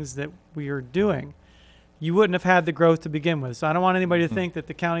the things that we are doing, you wouldn't have had the growth to begin with. So I don't want anybody to think that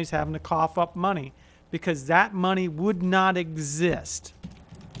the county's having to cough up money, because that money would not exist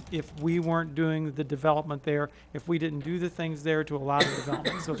if we weren't doing the development there, if we didn't do the things there to allow the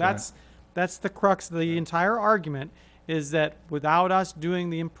development. So that's the crux of the entire argument, is that without us doing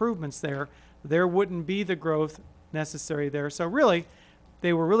the improvements there, there wouldn't be the growth necessary there. So really,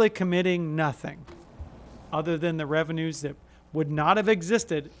 they were really committing nothing other than the revenues that would not have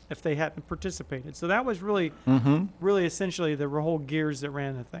existed if they hadn't participated. So that was really, really essentially the whole gears that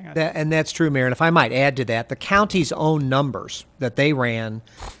ran the thing. And that's true, Mayor. And if I might add to that, the county's own numbers that they ran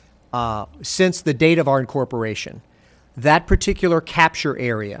since the date of our incorporation, that particular capture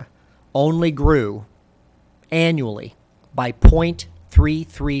area only grew annually by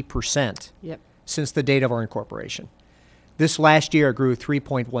 0.33% since the date of our incorporation. This last year it grew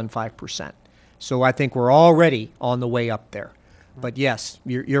 3.15%. So I think we're already on the way up there. But yes,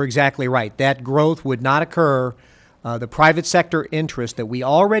 you're exactly right. That growth would not occur. The private sector interest that we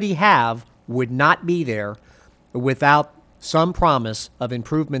already have would not be there without some promise of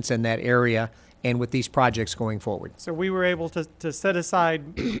improvements in that area and with these projects going forward. So we were able to set aside,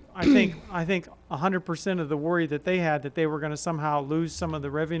 I think 100% of the worry that they had that they were going to somehow lose some of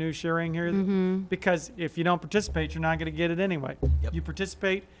the revenue sharing here, because if you don't participate, you're not going to get it anyway. You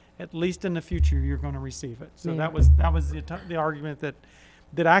participate, at least in the future, you're going to receive it. So that was the argument that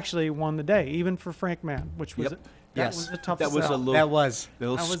actually won the day, even for Frank Mann, which was that was a tough sell. That was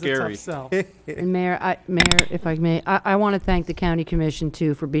a tough sell. And Mayor, if I may, I want to thank the County Commission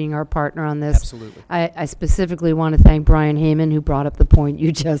too for being our partner on this. Absolutely. I specifically want to thank Brian Heyman, who brought up the point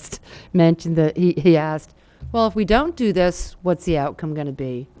you just mentioned, that he asked, well, if we don't do this, what's the outcome going to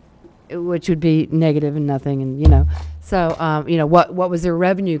be? Which would be negative and nothing, and so what was their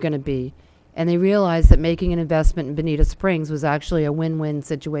revenue going to be? And they realized that making an investment in Bonita Springs was actually a win-win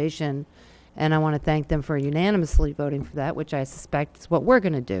situation. And I want to thank them for unanimously voting for that, which I suspect is what we're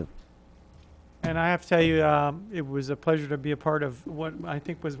going to do. And I have to tell you, it was a pleasure to be a part of what I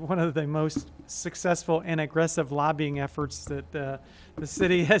think was one of the most successful and aggressive lobbying efforts that the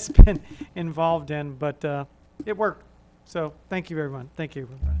city has been involved in. But it worked. So thank you, everyone. Thank you.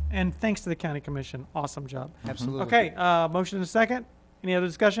 And thanks to the County Commission. Awesome job. Absolutely. Okay, motion and a second. Any other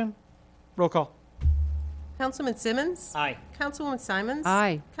discussion? Roll call. Councilman Simmons? Aye. Councilwoman Simons?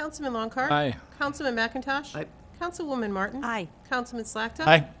 Aye. Councilman Longcart? Aye. Councilman McIntosh? Aye. Councilwoman Martin? Aye. Councilman Slakta?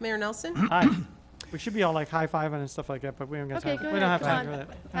 Aye. Mayor Nelson? Aye. We should be all like high-fiving and stuff like that, but we don't got Okay, time. go We don't have ahead. time Come for on.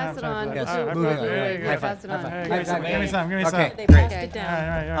 that. Pass it on. Yes, All right, move it. there you go. High five. Pass it on. Hey, High give me some, five. give me some, give me some. Okay, They great. passed it down. All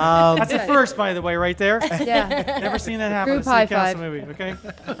right, all right. That's a Okay. first, by the way, right there. Yeah. Never seen that happen in a Group high city council five. movie, okay?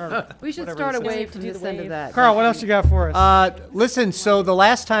 Or We should whatever start a this is. wave from this end of that. Carl, what else you got for us? Listen, so the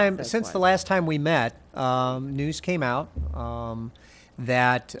last time we met, news came out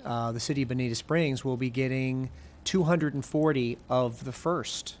that the city of Bonita Springs will be getting 240 of the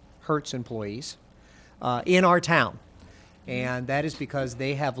first Hertz employees in our town. And that is because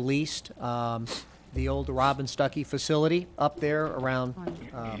they have leased the old Robin Stuckey facility up there around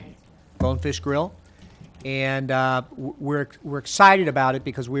Bonefish Grill. And we're excited about it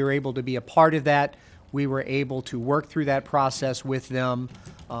because we were able to be a part of that. We were able to work through that process with them,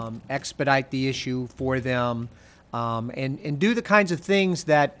 expedite the issue for them, and do the kinds of things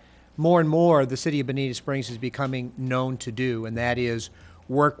that more and more the city of Bonita Springs is becoming known to do, and that is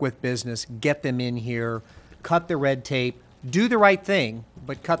work with business, get them in here, cut the red tape, do the right thing,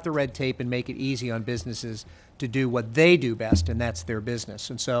 but cut the red tape and make it easy on businesses to do what they do best, and that's their business.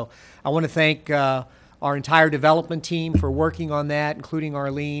 And so I want to thank our entire development team for working on that, including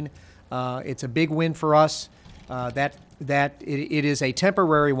Arlene. It's a big win for us. It is a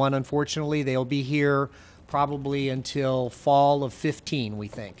temporary one, unfortunately. They'll be here probably until fall of 15, we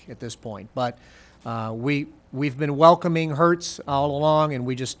think, at this point. But we've been welcoming Hertz all along, and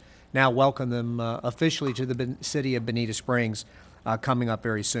we just now welcome them officially to the city of Bonita Springs coming up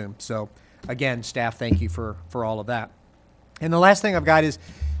very soon. So, again, staff, thank you for all of that. And the last thing I've got is,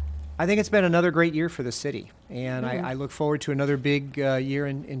 I think it's been another great year for the city, and I look forward to another big year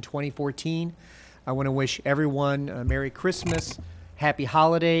in 2014. I want to wish everyone a Merry Christmas, Happy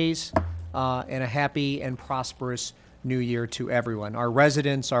Holidays, and a happy and prosperous New Year to everyone, our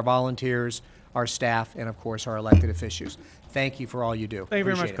residents, our volunteers, our staff, and of course our elected officials. Thank you for all you do. Thank you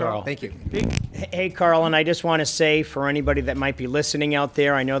very much, Appreciate it. Carl. Thank you. Hey, Carl, and I just want to say for anybody that might be listening out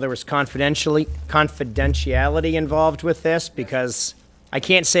there, I know there was confidentiality involved with this because I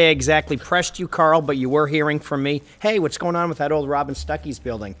can't say I exactly pressed you, Carl, but you were hearing from me, hey, what's going on with that old Robin Stuckey's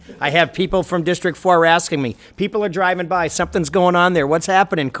building? I have people from District 4 asking me. People are driving by. Something's going on there. What's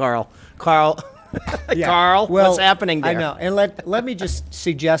happening, Carl? Carl, Carl, Well, what's happening there? I know. And let me just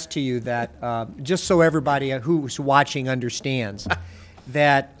suggest to you that, just so everybody who's watching understands,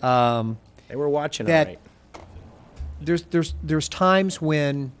 that They were watching, all that right. there's times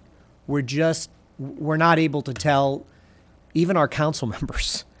when we're not able to tell even our council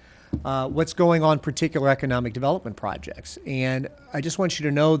members what's going on particular economic development projects. And I just want you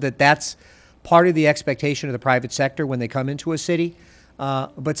to know that that's part of the expectation of the private sector when they come into a city.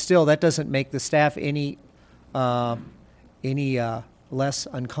 But still, that doesn't make the staff any any less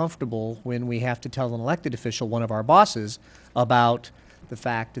uncomfortable when we have to tell an elected official, one of our bosses, about the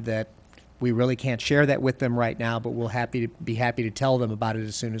fact that we really can't share that with them right now, but we'll be happy to tell them about it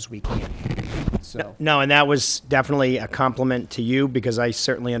as soon as we can. So. No, and that was definitely a compliment to you because I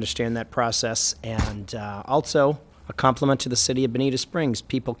certainly understand that process, and also a compliment to the city of Bonita Springs.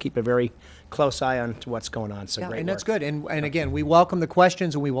 People keep a very close eye on to what's going on. So Yeah, great and work. that's good. And again, we welcome the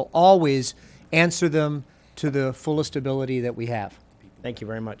questions, and we will always answer them to the fullest ability that we have. Thank you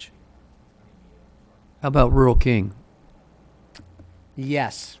very much. How about Rural King?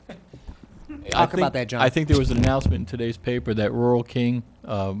 Yes. I Talk think- about that, John. I think there was an announcement in today's paper that Rural King,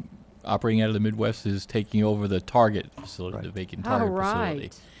 operating out of the Midwest, is taking over the Target facility, the vacant All Target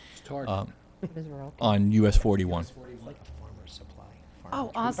right. facility. On US 41. Oh,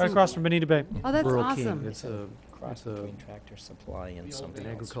 Right awesome. across from Bonita Bay. Oh, that's Rural awesome. King. It's a Tractor Supply and something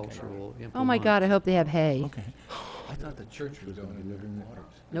an else. agricultural. Oh my God, I hope they have hay. Okay. I thought the church was going to Living Waters.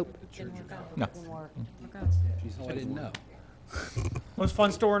 Nope. No. Oh, I didn't know. Most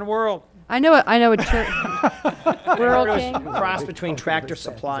fun store in the world. I know a church. Rural King, Cross between Tractor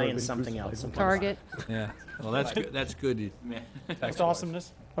Supply and something else. Target. Yeah, well, that's good, that's good. That's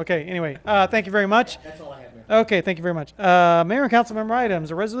awesomeness. Okay, anyway, thank you very much. That's all I have, Mayor. Okay, thank you very much. Mayor and council member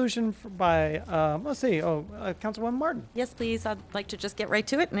items, a resolution by, let's see, Councilwoman Martin. Yes, please. I'd like to just get right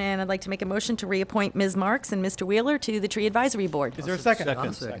to it, and I'd like to make a motion to reappoint Ms. Marks and Mr. Wheeler to the Tree Advisory Board. Is there a second?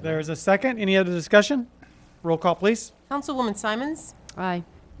 Second. There is a second. Any other discussion? Roll call, please. Councilwoman Simons. Aye.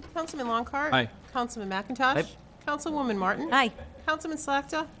 Councilman Longcart. Aye. Councilman McIntosh. Aye. Councilwoman Martin. Aye. Councilman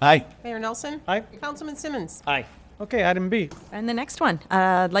Slakta. Aye. Mayor Nelson. Aye. Councilman Simmons. Aye. Okay, item B. And the next one,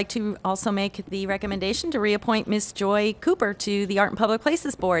 I'd like to also make the recommendation to reappoint Ms. Joy Cooper to the Art and Public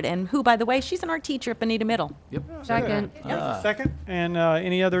Places Board, and who, by the way, she's an art teacher at Bonita Middle. Yep. Second. Second. And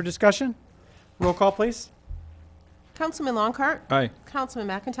any other discussion? Roll call, please. Councilman Longcart. Aye. Councilman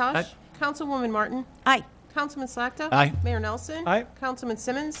McIntosh. Aye. Councilwoman Martin. Aye. Councilman Slakta. Aye. Mayor Nelson. Aye. Councilman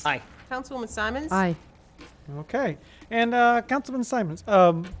Simmons. Aye. Councilwoman Simons. Aye. Okay. And Councilman Simons,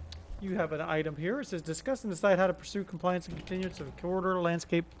 you have an item here. It says discuss and decide how to pursue compliance and continuance of a corridor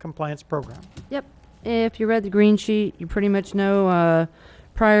landscape compliance program. Yep. If you read the green sheet, you pretty much know,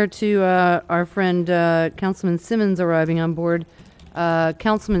 prior to our friend Councilman Simmons arriving on board,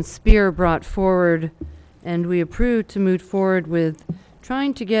 Councilman Spear brought forward, and we approved to move forward with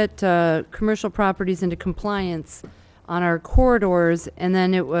trying to get commercial properties into compliance on our corridors, and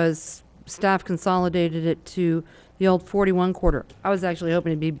then it was staff consolidated it to the old 41 corridor. I was actually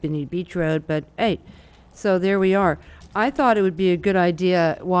hoping to be Bonita Beach Road, but hey, so there we are. I thought it would be a good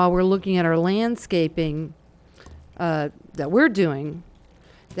idea while we're looking at our landscaping that we're doing,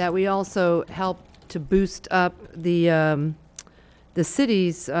 that we also help to boost up the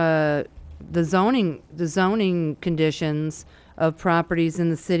city's the zoning conditions of properties in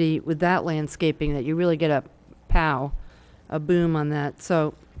the city with that landscaping, that you really get a boom on that.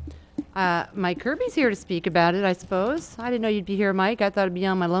 So Mike Kirby's here to speak about it, I suppose. I didn't know you'd be here, Mike. I thought I'd be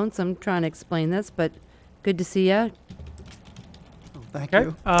on my lonesome trying to explain this, but good to see you. Thank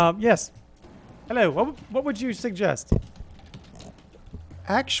Okay. you. Yes. Hello. What would you suggest?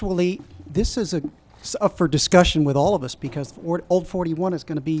 Actually, this is up for discussion with all of us because Old 41 is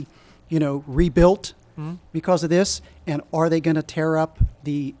going to be, rebuilt because of this. And are they going to tear up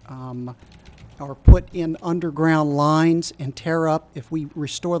the, or put in underground lines and tear up if we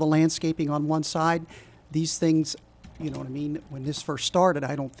restore the landscaping on one side? These things, you know what I mean? When this first started,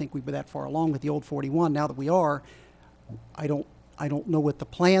 I don't think we were that far along with the Old 41. Now that we are, I don't know what the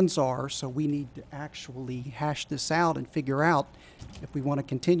plans are, so we need to actually hash this out and figure out if we want to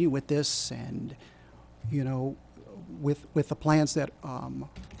continue with this and, with the plans that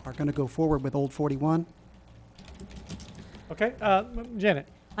are going to go forward with Old 41. Okay. Janet.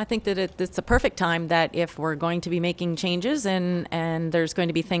 I think that it's a perfect time that if we're going to be making changes and there's going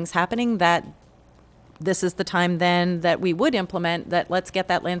to be things happening, that this is the time then that we would implement that. Let's get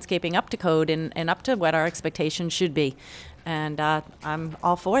that landscaping up to code and up to what our expectations should be. And I'm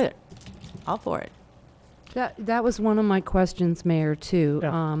all for it. All for it. That was one of my questions, Mayor, too.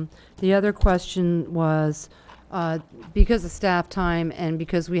 Yeah. The other question was, because of staff time and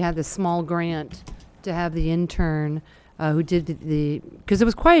because we had this small grant to have the intern who did because it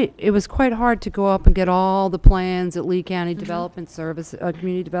was quite hard to go up and get all the plans at Lee County Development Service,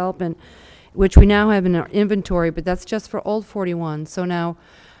 Community Development, which we now have in our inventory, but that's just for Old 41. So now,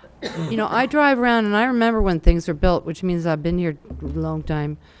 I drive around and I remember when things were built, which means I've been here a long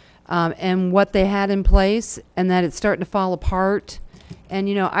time, and what they had in place, and that it's starting to fall apart. And,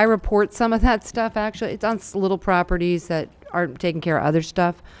 I report some of that stuff, actually. It's on little properties that aren't taking care of other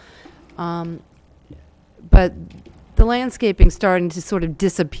stuff. But the landscaping's starting to sort of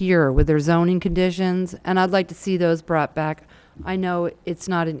disappear with their zoning conditions, and I'd like to see those brought back. I know it's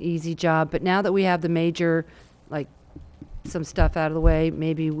not an easy job, but now that we have the major, like, some stuff out of the way,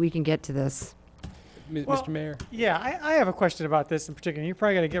 maybe we can get to this. Well, Mr. Mayor? Yeah, I have a question about this in particular. You're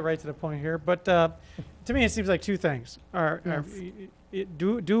probably going to get right to the point here, but to me, it seems like two things.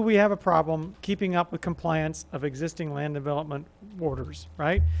 Do we have a problem keeping up with compliance of existing land development orders,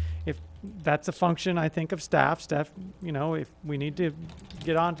 right? If that's a function, I think, of staff, you know, if we need to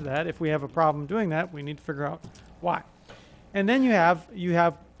get onto that, if we have a problem doing that, we need to figure out why. And then you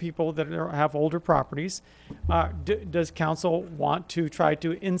have people that have older properties. Does council want to try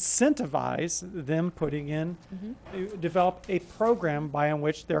to incentivize them putting in, develop a program by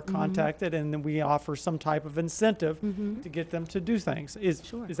which they're contacted and then we offer some type of incentive to get them to do things? Is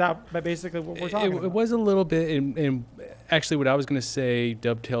that basically what we're talking about? It was a little bit, and actually what I was going to say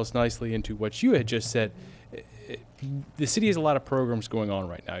dovetails nicely into what you had just said. The city has a lot of programs going on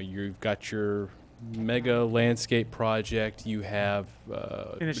right now. You've got your mega landscape project. You have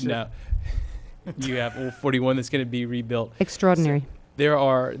now you have Old 41 that's going to be rebuilt. Extraordinary.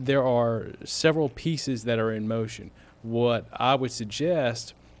 So there are several pieces that are in motion. What I would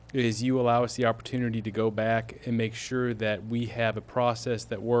suggest is you allow us the opportunity to go back and make sure that we have a process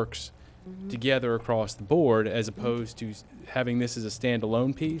that works together across the board, as opposed to having this as a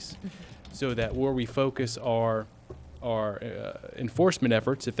standalone piece, so that where we focus our enforcement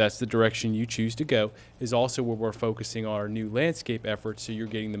efforts, if that's the direction you choose to go, is also where we're focusing on our new landscape efforts, so you're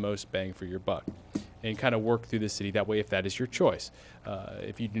getting the most bang for your buck, and kind of work through the city that way if that is your choice.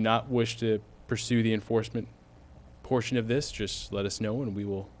 If you do not wish to pursue the enforcement portion of this, just let us know and we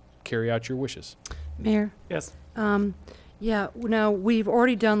will carry out your wishes. Mayor? Yes. Yeah, now, we've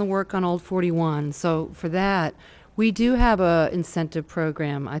already done the work on Old 41, so for that, we do have a incentive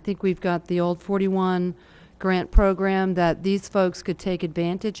program. I think we've got the Old 41 grant program that these folks could take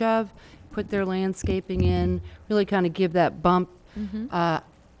advantage of, put their landscaping in, really kind of give that bump.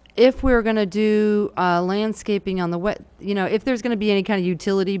 If we're going to do landscaping on the west, you know, if there's going to be any kind of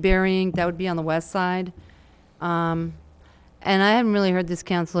utility burying, that would be on the west side. And I haven't really heard this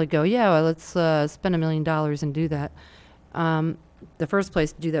council go, yeah, well, let's spend $1 million and do that. The first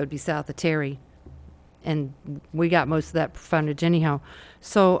place to do that would be south of Terry, and we got most of that frontage anyhow.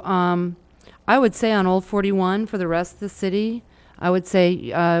 So I would say on Old 41 for the rest of the city, I would say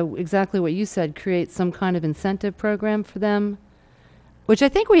exactly what you said, create some kind of incentive program for them, which I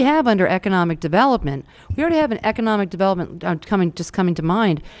think we have under economic development. We already have an economic development coming to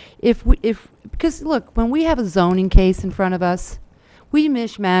mind. Because look, when we have a zoning case in front of us, we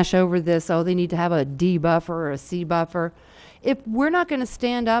mishmash over this, oh, they need to have a D buffer or a C buffer. If we're not going to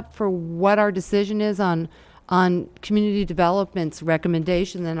stand up for what our decision is on community development's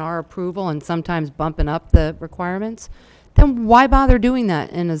recommendation and our approval, and sometimes bumping up the requirements, then why bother doing that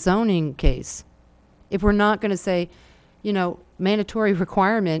in a zoning case? If we're not going to say, you know, mandatory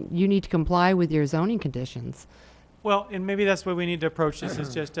requirement, you need to comply with your zoning conditions. Well, and maybe that's what we need to approach this,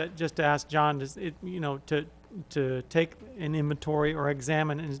 is just to ask John, to take an inventory or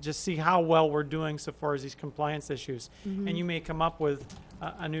examine and just see how well we're doing so far as these compliance issues. And you may come up with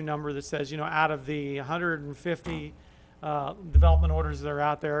a new number that says, you know, out of the 150 development orders that are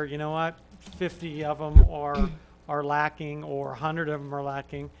out there, you know what, 50 of them are lacking, or 100 of them are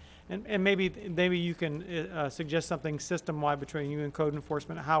lacking. And maybe you can suggest something system-wide between you and code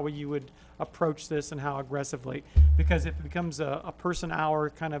enforcement, how you would approach this and how aggressively. Because if it becomes a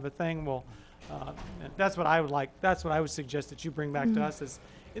person-hour kind of a thing, well, that's what I would like. That's what I would suggest that you bring back to us. Is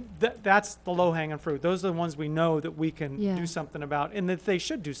that's the low-hanging fruit. Those are the ones we know that we can do something about, and that they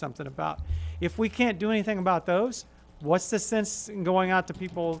should do something about. If we can't do anything about those, what's the sense in going out to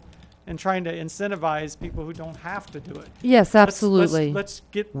people and trying to incentivize people who don't have to do it? Yes, absolutely. Let's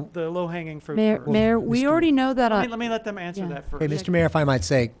get the low-hanging fruit first. Mayor, we already know that. Let me let them answer that first. Hey, Mr. Mayor, if I might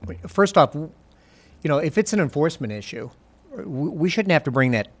say, first off, you know, if it's an enforcement issue, we shouldn't have to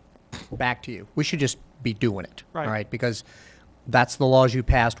bring that back to you. We should just be doing it, Right. all right? Because that's the laws you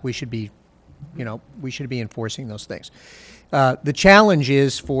passed. We should be, you know, we should be enforcing those things. The challenge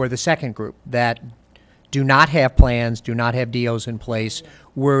is for the second group that do not have plans, do not have DOs in place.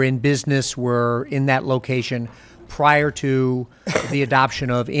 We're in business, we're in that location prior to the adoption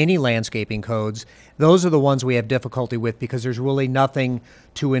of any landscaping codes. Those are the ones we have difficulty with because there's really nothing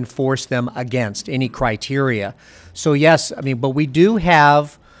to enforce them against, any criteria. So yes, I mean, but we do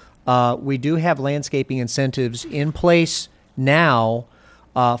have landscaping incentives in place now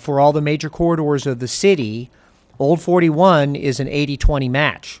for all the major corridors of the city. Old 41 is an 80-20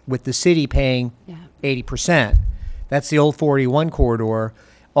 match, with the city paying 80%. That's the Old 41 corridor.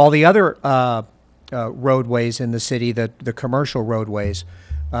 All the other roadways in the city, the commercial roadways,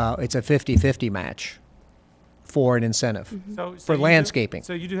 it's a 50-50 match for an incentive So for you do- landscaping.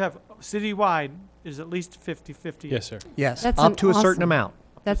 So you do have, citywide is at least 50/50. Yes, sir. Yes, That's up an to a certain awesome- amount.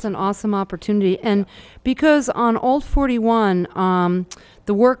 That's an awesome opportunity. And because on Old 41,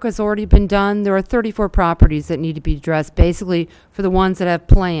 the work has already been done, there are 34 properties that need to be addressed, basically for the ones that have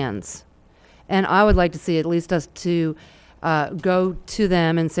plans. And I would like to see at least us to go to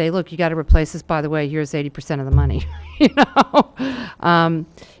them and say, look, you got to replace this, by the way, here's 80% of the money. You know?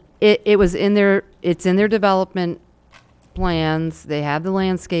 It was in their, it's in their development plans. They have the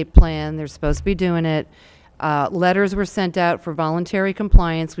landscape plan. They're supposed to be doing it. Letters were sent out for voluntary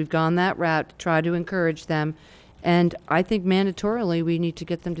compliance. We've gone that route to try to encourage them. And I think mandatorily, we need to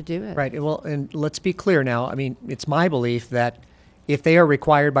get them to do it. Right. Well, and let's be clear now. I mean, it's my belief that if they are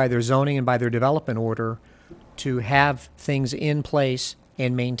required by their zoning and by their development order to have things in place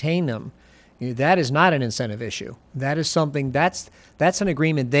and maintain them, that is not an incentive issue. That is something, that's an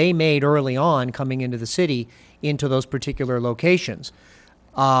agreement they made early on coming into the city into those particular locations.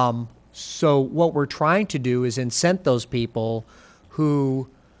 So what we're trying to do is incent those people who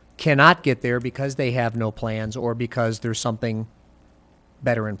cannot get there because they have no plans or because there's something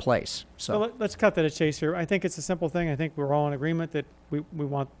better in place. So Let's cut that a chase here. I think it's a simple thing. I think we're all in agreement that we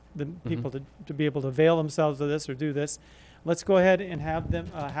want the people to be able to avail themselves of this or do this. Let's go ahead and have them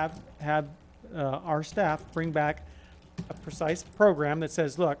have our staff bring back a precise program that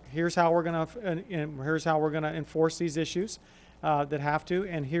says, look, here's how we're going to enforce these issues that have to,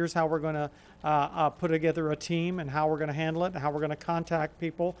 and here's how we're going to put together a team and how we're going to handle it and how we're going to contact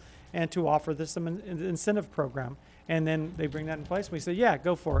people and to offer this incentive program. And then they bring that in place. We say, yeah,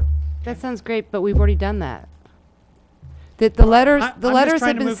 go for it. That sounds great, but we've already done that. The letters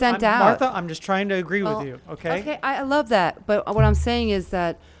have been sent out. Martha, I'm just trying to agree with you, okay? Okay, I love that. But what I'm saying is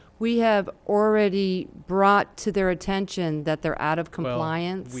that we have already brought to their attention that they're out of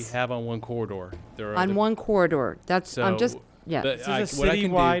compliance. Well, we have on one corridor. There are on one corridor. That's, I'm just, yeah. This is a what I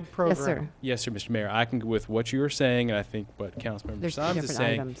can do- citywide program. Yes, sir. Yes, sir, Mr. Mayor. I can, with what you were saying, and I think what Councilmember There's two Sons is different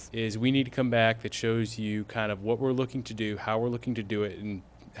saying, items. is we need to come back that shows you kind of what we're looking to do, how we're looking to do it, and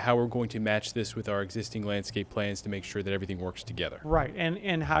how we're going to match this with our existing landscape plans to make sure that everything works together. Right,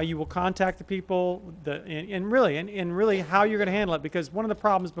 and how you will contact the people, and really how you're going to handle it, because one of the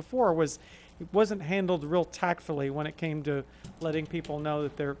problems before was it wasn't handled real tactfully when it came to letting people know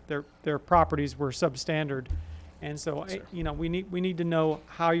that their properties were substandard, and so we need to know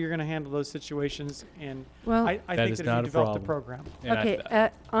how you're going to handle those situations, and Well- I That think is that if not you a develop the problem. program.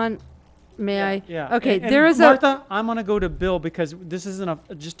 And Okay, may I? Yeah. Okay, and there is Martha, I'm going to go to Bill because this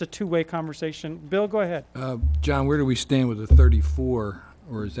isn't just a two-way conversation. Bill, go ahead. John, where do we stand with the 34,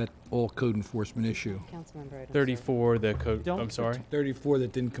 or is that all code enforcement issue? Councilmember Items. 34, the code, Don't- I'm sorry? 34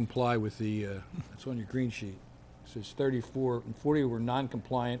 that didn't comply with the, it's on your green sheet. It says 34, and 40 were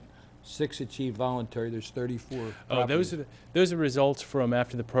non-compliant, 6 achieved voluntary, there's 34 Oh, properties. those are results from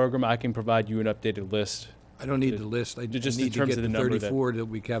after the program. I can provide you an updated list. I don't need the list, I Just just in need to terms get of the the number that- 34 that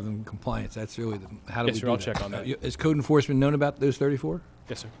we have them in compliance, that's really the, how do we Yes, do sir, I'll that? check on that. Is code enforcement known about those 34?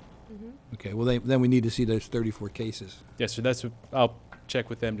 Yes, sir. Okay, well, then we need to see those 34 cases. Yes, sir. I'll check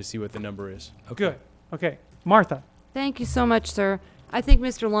with them to see what the number is. Good. Okay, Martha. Thank you so much, sir. I think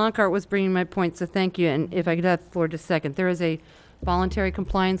Mr. Lockhart was bringing my point, so thank you. And if I could have the floor just a second. There is a voluntary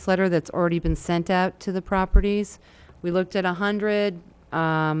compliance letter that's already been sent out to the properties. We looked at 100,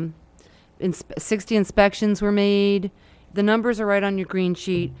 60 inspections were made. The numbers are right on your green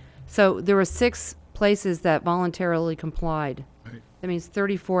sheet. So there were 6 places that voluntarily complied. Right. That means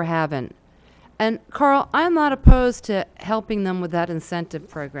 34 haven't. And Carl, I'm not opposed to helping them with that incentive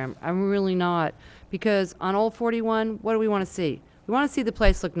program. I'm really not. Because on Old 41, what do we want to see? We want to see the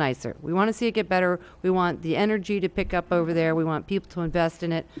place look nicer. We want to see it get better. We want the energy to pick up over there. We want people to invest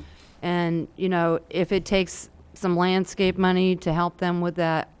in it. And, you know, if it takes some landscape money to help them with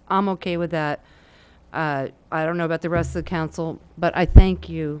that, I'm okay with that. I don't know about the rest of the council, but I thank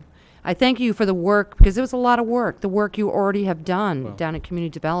you. I thank you for the work, because it was a lot of work, the work you already have done Well, down at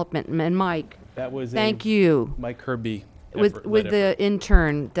Community Development. And Mike, That was thank you. Mike Kirby. With led effort. the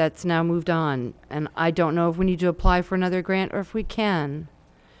intern that's now moved on. And I don't know if we need to apply for another grant or if we can.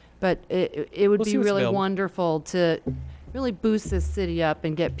 But it would We'll be see what's really available. wonderful to really boost this city up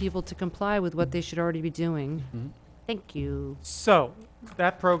and get people to comply with what they should already be doing. Mm-hmm. Thank you. So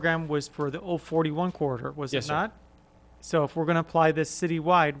that program was for the Old 41 corridor, was Yes, it sir. not? So if we're going to apply this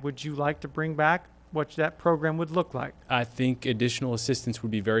citywide, would you like to bring back what that program would look like? I think additional assistance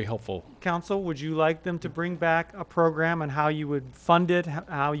would be very helpful. Council, would you like them to bring back a program and how you would fund it,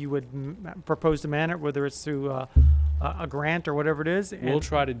 how you would propose to man it, whether it's through a grant or whatever it is. We'll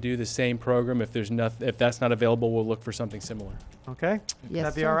try to do the same program. If that's not available, we'll look for something similar. Okay? Yes,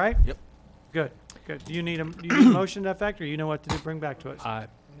 That'd be sir. all right? Yep. Good, good. Do you need a motion to that effect, or you know what to do, bring back to us?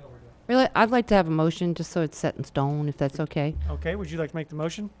 Really, I'd like to have a motion just so it's set in stone, if that's okay. Okay, would you like to make the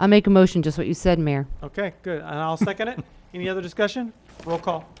motion? I make a motion, just what you said, Mayor. Okay, good. And I'll second it. Any other discussion? Roll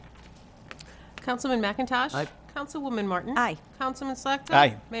call. Councilman McIntosh? Aye. Councilwoman Martin? Aye. Councilman Slakta?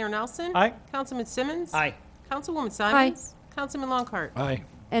 Aye. Mayor Nelson? Aye. Councilman Simmons? Aye. Councilwoman Simons? Councilman Longcart? Aye.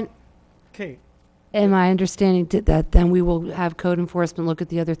 And Okay, am I understanding that then we will have code enforcement look at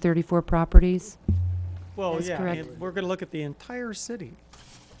the other 34 properties? well, That's yeah, I correct. mean, we're going to look at the entire city.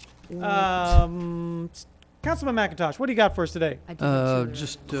 What? Councilman McIntosh, what do you got for us today? I did mention the-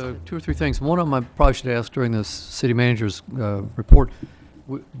 Just 2 or 3 things. One of them I probably should ask during the city manager's report.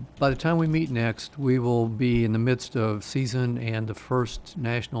 By the time we meet next, we will be in the midst of season and the first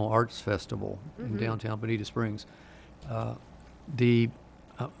National Arts Festival in downtown Bonita Springs. The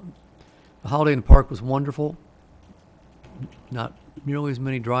holiday in the park was wonderful. Not nearly as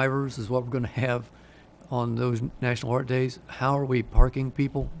many drivers as what we're going to have on those National Art Days. How are we parking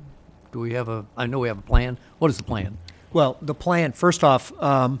people? Do we have I know we have a plan. What is the plan? Well, the plan, first off,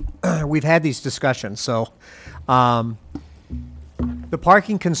 we've had these discussions, so the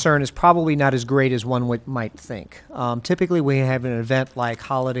parking concern is probably not as great as one might think. Typically, when you have an event like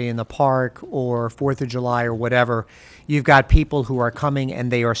Holiday in the Park or 4th of July or whatever, you've got people who are coming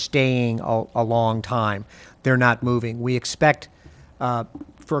and they are staying a long time. They're not moving. We expect,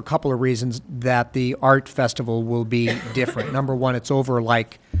 for a couple of reasons, that the art festival will be different. Number one, it's over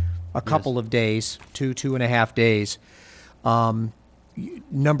like a couple of days, 2.5 days.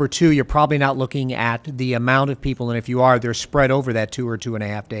 Number two, you're probably not looking at the amount of people, and if you are, they're spread over that 2 or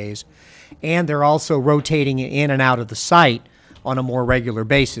 2.5 days. And they're also rotating in and out of the site on a more regular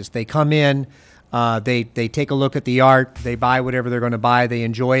basis. They come in, they take a look at the art, they buy whatever they're going to buy, they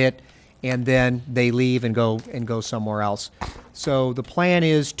enjoy it, and then they leave and go somewhere else. So the plan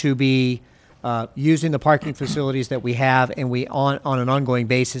is to be using the parking facilities that we have, and we on an ongoing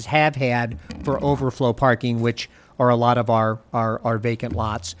basis have had for overflow parking, which are a lot of our vacant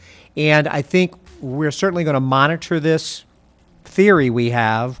lots. And I think we're certainly going to monitor this theory we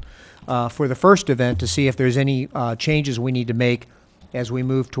have for the first event to see if there's any changes we need to make as we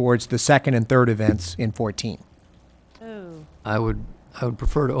move towards the second and third events in 14. Oh. I would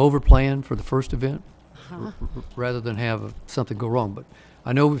prefer to overplan for the first event rather than have something go wrong. But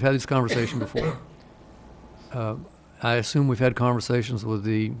I know we've had this conversation before. I assume we've had conversations with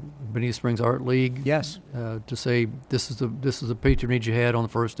the Bonita Springs Art League. Yes. To say this is the patronage you had on the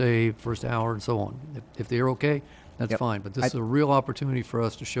first day, first hour, and so on. If they're okay, that's fine. But this is a real opportunity for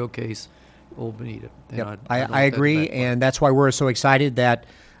us to showcase Old Bonita. And I agree, and that's why we're so excited that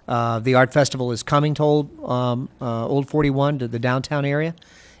the art festival is coming to Old 41, to the downtown area,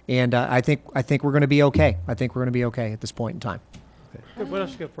 and I think we're going to be okay. I think we're going to be okay at this point in time. Good. What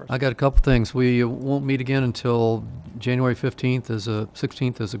else you got for us? I got a couple things. We won't meet again until January 15th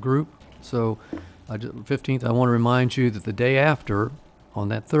 16th as a group. So 15th, I want to remind you that the day after, on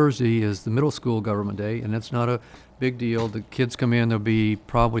that Thursday, is the middle school government day, and it's not a big deal. The kids come in, there'll be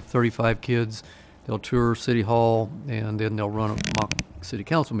probably 35 kids. They'll tour City Hall, and then they'll run a mock city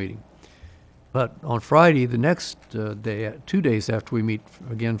council meeting. But on Friday, the next day, 2 days after we meet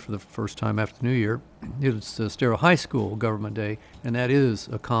again for the first time after New Year, it's Estero High School Government Day, and that is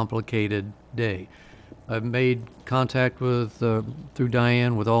a complicated day. I've made contact with through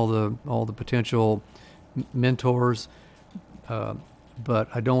Diane with all the potential mentors, but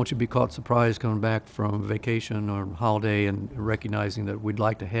I don't want you to be caught surprised coming back from vacation or holiday and recognizing that we'd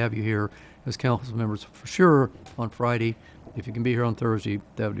like to have you here as council members for sure on Friday. If you can be here on Thursday,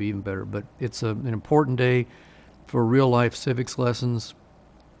 that would be even better. But it's an important day for real-life civics lessons.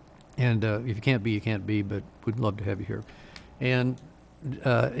 And if you can't be, you can't be, but we'd love to have you here. And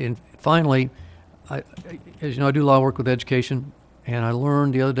finally, as you know, I do a lot of work with education. And I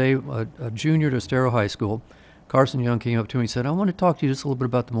learned the other day, a junior at Estero High School, Carson Young, came up to me and said, I want to talk to you just a little bit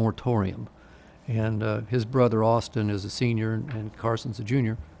about the moratorium. And his brother, Austin, is a senior, and Carson's a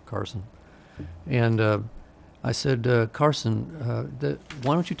junior, Carson. And I said, Carson,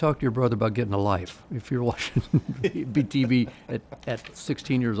 why don't you talk to your brother about getting a life if you're watching BTV at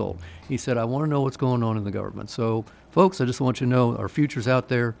 16 years old? He said, I want to know what's going on in the government. So, folks, I just want you to know our future's out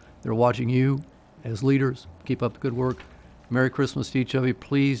there. They're watching you as leaders. Keep up the good work. Merry Christmas to each of you.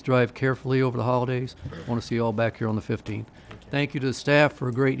 Please drive carefully over the holidays. I want to see you all back here on the 15th. Thank you to the staff for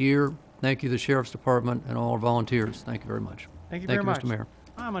a great year. Thank you to the Sheriff's Department and all our volunteers. Thank you very much. Thank you very much. Mr. Mayor.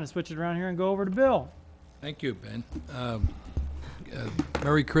 I'm going to switch it around here and go over to Bill. Thank you, Ben.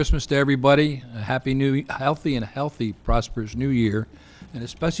 Merry Christmas to everybody. A healthy, prosperous New Year, and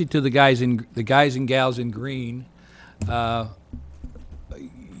especially to the guys and gals in green.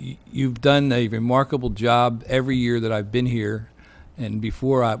 You've done a remarkable job every year that I've been here, and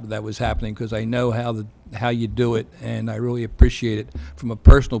before that was happening, because I know how you do it, and I really appreciate it from a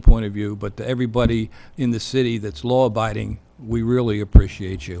personal point of view. But to everybody in the city that's law-abiding, we really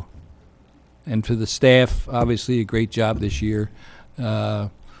appreciate you. And to the staff, obviously a great job this year. I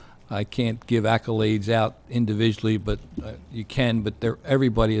can't give accolades out individually, but you can. But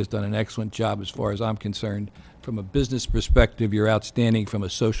everybody has done an excellent job as far as I'm concerned. From a business perspective, you're outstanding. From a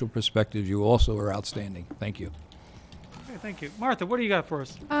social perspective, you also are outstanding. Thank you. Okay, thank you. Martha, what do you got for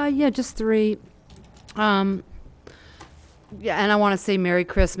us? Yeah, just 3. Yeah, and I want to say Merry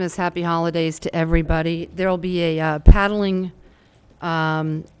Christmas, Happy Holidays to everybody. There'll be a paddling,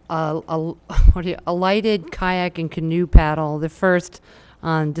 a lighted kayak and canoe paddle, the first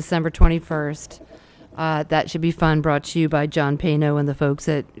on December 21st. That should be fun, brought to you by John Payno and the folks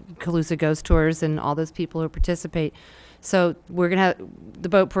at Calusa Ghost Tours and all those people who participate. So we're going to have the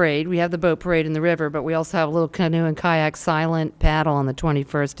boat parade. We have the boat parade in the river, but we also have a little canoe and kayak silent paddle on the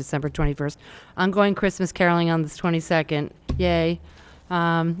 21st, December 21st. Ongoing Christmas caroling on the 22nd. Yay.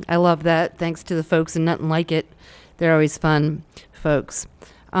 I love that. Thanks to the folks in Nothing Like It. They're always fun folks.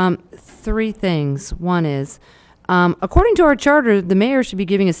 3 things. One is, according to our charter, the mayor should be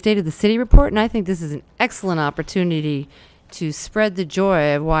giving a State of the City report, and I think this is an excellent opportunity to spread the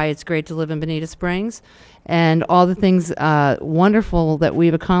joy of why it's great to live in Bonita Springs and all the things wonderful that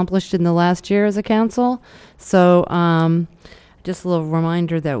we've accomplished in the last year as a council. So just a little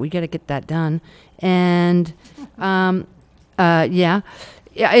reminder that we got to get that done. And yeah,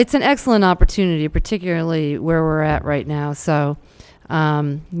 it's an excellent opportunity, particularly where we're at right now. So,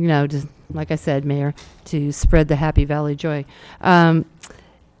 you know, just like I said, Mayor, to spread the Happy Valley joy. Bonita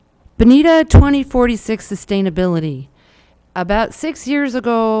 2046 sustainability. About 6 years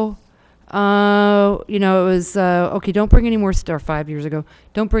ago, you know, it was, okay, don't bring any more stuff, 5 years ago.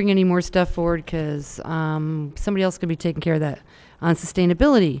 Don't bring any more stuff forward because somebody else could be taking care of that on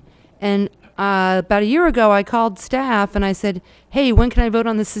sustainability. And about a year ago, I called staff and I said, hey, when can I vote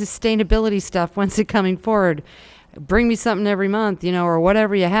on the sustainability stuff? When's it coming forward? Bring me something every month, you know, or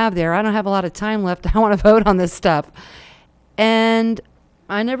whatever you have there. I don't have a lot of time left. I want to vote on this stuff. And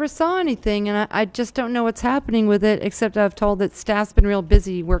I never saw anything, and I just don't know what's happening with it, except I've told that staff's been real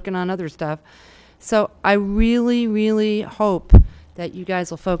busy working on other stuff. So I really, really hope that you guys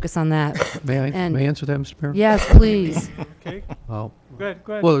will focus on that. May I answer that, Mr. Mayor? Yes, please. Okay. Well, Go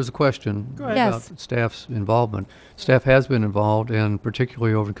ahead. well, there's a question Go ahead. about Yes. staff's involvement. Staff has been involved, and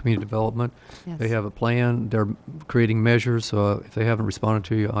particularly over in community development. Yes. They have a plan. They're creating measures. So if they haven't responded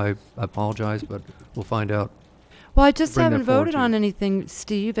to you, I apologize, but we'll find out. Well, I just Bring that haven't forward voted to you. on anything,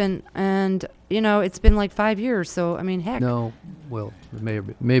 Steve, and you know, it's been like 5 years, so I mean, heck. No, well, it may have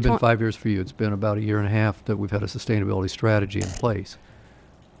been Twen- 5 years for you. It's been about a year and a half that we've had a sustainability strategy in place.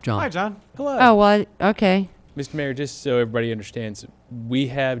 John. Hi, John. Hello. Oh, well, okay. Mr. Mayor, just so everybody understands, we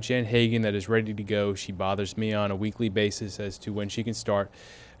have Jen Hagan that is ready to go. She bothers me on a weekly basis as to when she can start.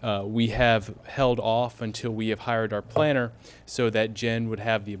 We have held off until we have hired our planner so that Jen would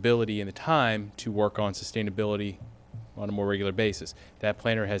have the ability and the time to work on sustainability on a more regular basis. That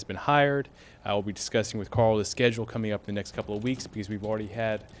planner has been hired. I will be discussing with Carl the schedule coming up in the next couple of weeks because we've already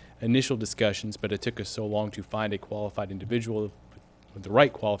had initial discussions, but it took us so long to find a qualified individual with the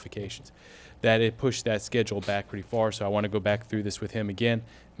right qualifications that it pushed that schedule back pretty far. So I want to go back through this with him again,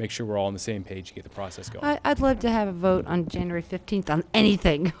 make sure we're all on the same page to get the process going. I'd love to have a vote on January 15th on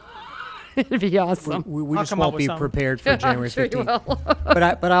anything. It'd be awesome. We I'll just come up won't with be something. prepared for I'm January sure you 15th. will.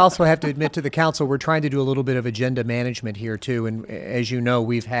 But I also have to admit to the council, we're trying to do a little bit of agenda management here too. And as you know,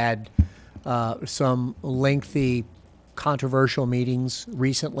 we've had some lengthy controversial meetings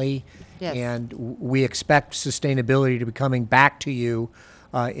recently. Yes. And we expect sustainability to be coming back to you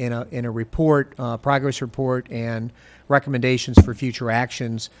in a report, progress report, and recommendations for future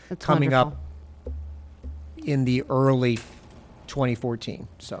actions That's coming wonderful. up in the early 2014.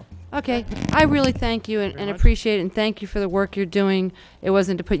 So. Okay, I really thank you and appreciate it, and thank you for the work you're doing. It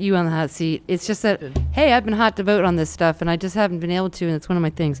wasn't to put you on the hot seat. It's just that, hey, I've been hot to vote on this stuff, and I just haven't been able to, and it's one of my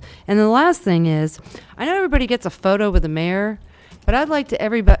things. And the last thing is, I know everybody gets a photo with the mayor, but I'd like to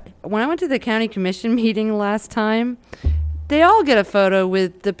everybody, when I went to the county commission meeting last time, they all get a photo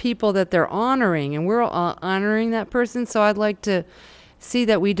with the people that they're honoring, and we're all honoring that person, so I'd like to see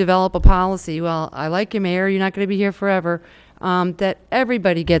that we develop a policy. Well, I like you, Mayor, you're not going to be here forever. That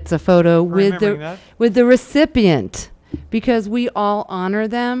everybody gets a photo with Remembering that. the recipient, because we all honor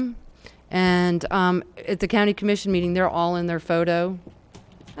them, And at the county commission meeting, they're all in their photo.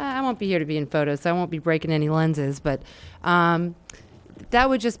 I won't be here to be in photos, so I won't be breaking any lenses, but that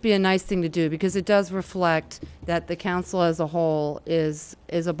would just be a nice thing to do because it does reflect that the council as a whole is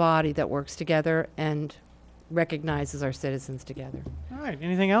a body that works together and recognizes our citizens together. All right.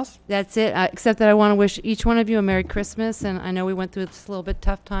 Anything else? That's it, except that I want to wish each one of you a Merry Christmas, and I know we went through this a little bit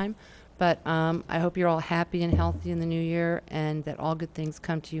tough time, but I hope you're all happy and healthy in the new year and that all good things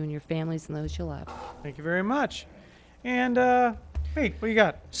come to you and your families and those you love. Thank you very much. And Pete, what you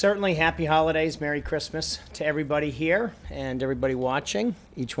got? Certainly, happy holidays, Merry Christmas to everybody here and everybody watching,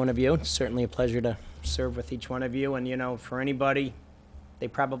 each one of you. It's certainly a pleasure to serve with each one of you. And, you know, for anybody, they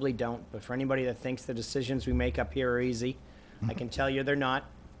probably don't, but for anybody that thinks the decisions we make up here are easy, I can tell you they're not.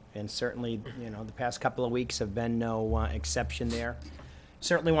 And certainly, you know, the past couple of weeks have been no exception there.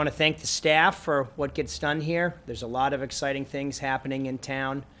 Certainly want to thank the staff for what gets done here. There's a lot of exciting things happening in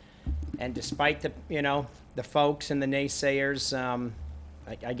town. And despite the, you know, the folks and the naysayers,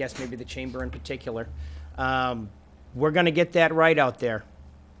 I guess maybe the chamber in particular, we're going to get that right out there.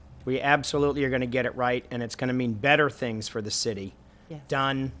 We absolutely are going to get it right, and it's going to mean better things for the city,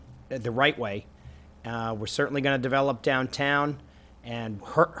 done the right way. We're certainly going to develop downtown, and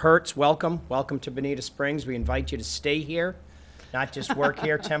Hertz, welcome to Bonita Springs. We invite you to stay here, not just work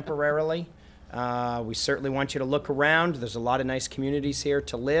here temporarily. We certainly want you to look around. There's a lot of nice communities here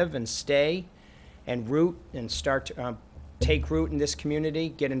to live and stay and root and start to take root in this community,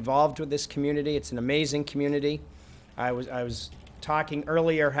 get involved with this community. It's an amazing community. I was talking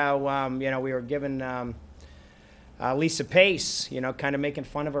earlier how, you know, we were given Lisa Pace, you know, kind of making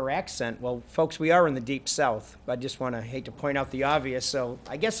fun of her accent. Well, folks, we are in the Deep South. I just hate to point out the obvious. So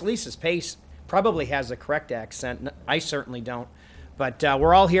I guess Lisa Pace probably has the correct accent. I certainly don't. But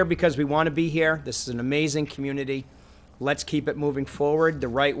we're all here because we want to be here. This is an amazing community. Let's keep it moving forward the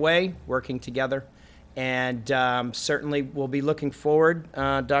right way, working together. And certainly we'll be looking forward,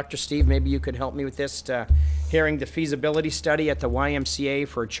 Dr. Steve, maybe you could help me with this, to hearing the feasibility study at the YMCA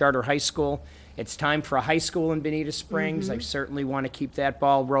for a charter high school. It's time for a high school in Bonita Springs. I certainly want to keep that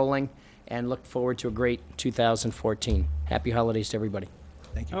ball rolling and look forward to a great 2014. Happy holidays to everybody.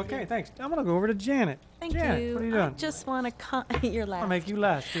 Thank you. Okay, thanks. I'm going to go over to Janet. Thank Janet, you. what are you doing? I just want to you're last. I'll make you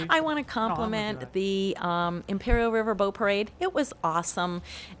last, Steve. I want to compliment the Imperial River Boat Parade. It was awesome.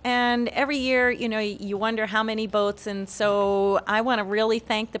 And every year, you know, you wonder how many boats. And so I want to really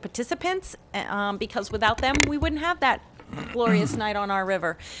thank the participants because without them, we wouldn't have that glorious night on our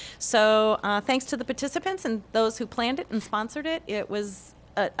river. So thanks to the participants and those who planned it and sponsored it. It was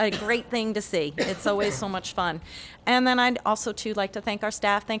a great thing to see. It's always so much fun. And then I'd also, too, like to thank our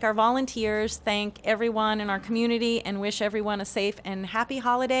staff, thank our volunteers, thank everyone in our community, and wish everyone a safe and happy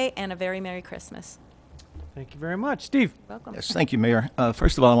holiday and a very Merry Christmas. Thank you very much. Steve. Welcome. Yes, thank you, Mayor.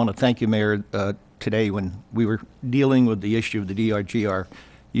 First of all, I want to thank you, Mayor, today when we were dealing with the issue of the DRGR.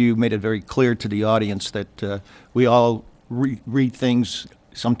 You made it very clear to the audience that we all read things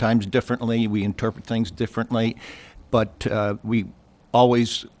sometimes differently, we interpret things differently, but we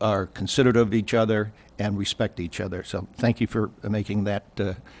always are considerate of each other and respect each other. So thank you for making that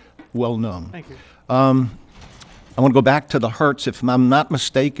well known. Thank you. I want to go back to the Hertz. If I'm not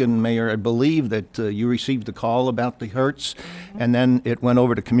mistaken, Mayor, I believe that you received a call about the Hertz, and then it went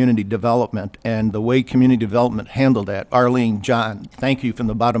over to community development, and the way community development handled that. Arlene, John, thank you from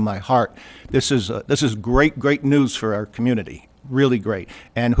the bottom of my heart. This is great news for our community, really great.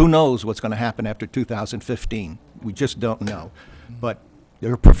 And who knows what's going to happen after 2015? We just don't know. But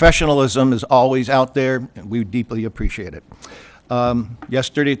their professionalism is always out there, and we deeply appreciate it.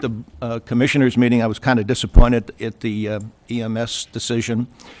 Yesterday at the commissioners' meeting, I was kind of disappointed at the EMS decision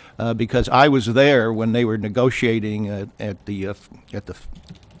because I was there when they were negotiating at the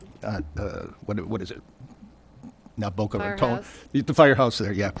what is it? Not Boca Raton. The firehouse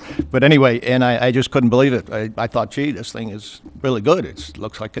there, yeah. But anyway, and I just couldn't believe it. I thought, gee, this thing is really good. It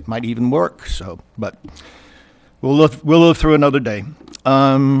looks like it might even work. So, but we'll live through another day.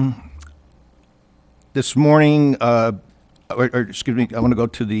 This morning, excuse me, I want to go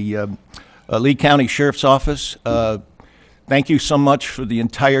to the Lee County Sheriff's Office. Thank you so much for the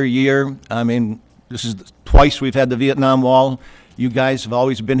entire year. I mean, this is twice we've had the Vietnam Wall. You guys have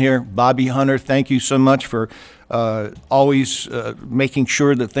always been here. Bobby Hunter, thank you so much for always making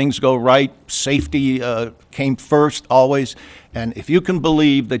sure that things go right. Safety came first, always. And if you can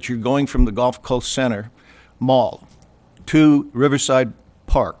believe that you're going from the Gulf Coast Center Mall to Riverside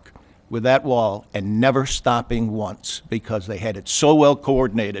Park with that wall and never stopping once because they had it so well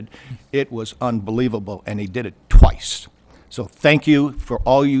coordinated, it was unbelievable, and he did it twice. So thank you for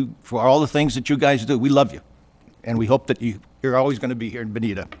all the things that you guys do. We love you, and we hope that you're always going to be here in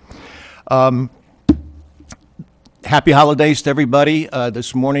Bonita. Happy holidays to everybody.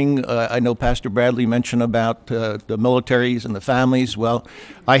 This morning, I know Pastor Bradley mentioned about the militaries and the families. Well,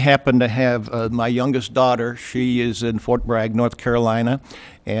 I happen to have my youngest daughter. She is in Fort Bragg, North Carolina,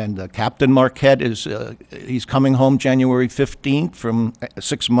 and Captain Marquette is he's coming home January 15th from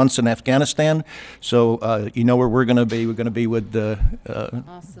 6 months in Afghanistan. So you know where we're going to be. We're going to be with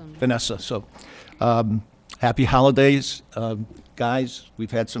Awesome. Vanessa. So happy holidays. Guys,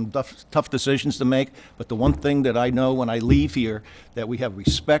 we've had some tough decisions to make, but the one thing that I know when I leave here, that we have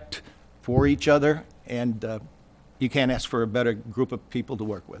respect for each other, and you can't ask for a better group of people to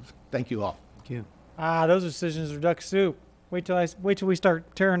work with. Thank you all. Thank you. Those decisions are duck soup. Wait till we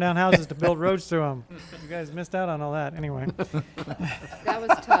start tearing down houses to build roads through them. You guys missed out on all that. Anyway. That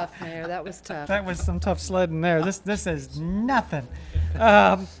was tough, Mayor. That was tough. That was some tough sledding there. This is nothing.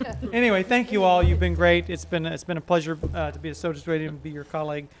 Anyway, thank you all. You've been great. It's been a pleasure to be associated and be your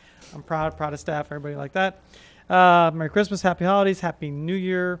colleague. I'm proud of staff, everybody like that. Merry Christmas, Happy Holidays, Happy New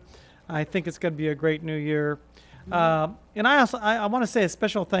Year. I think it's going to be a great New Year. And I want to say a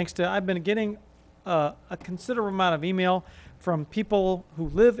special thanks to, I've been getting a considerable amount of email from people who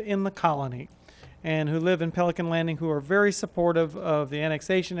live in the colony and who live in Pelican Landing who are very supportive of the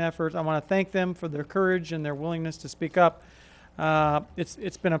annexation efforts. I want to thank them for their courage and their willingness to speak up.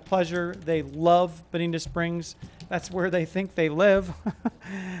 It's been a pleasure. They love Bonita Springs. That's where they think they live.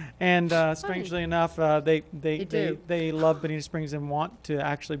 And strangely enough, they love Bonita Springs and want to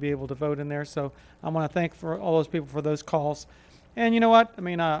actually be able to vote in there. So I want to thank for all those people for those calls. And you know what? I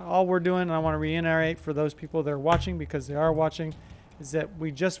mean, all we're doing, and I want to reiterate for those people that are watching, because they are watching, is that we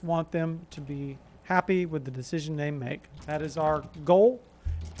just want them to be happy with the decision they make. That is our goal.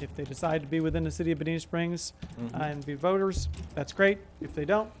 If they decide to be within the city of Bonita Springs and be voters, that's great. If they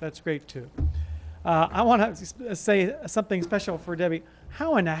don't, that's great too. I want to say something special for Debbie.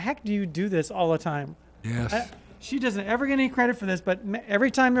 How in the heck do you do this all the time? Yes. She doesn't ever get any credit for this, but every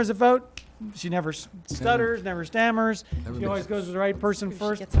time there's a vote, she never stutters, never stammers. She always goes to the right person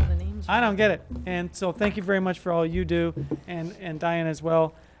first. I don't get it. And so thank you very much for all you do, and Diane as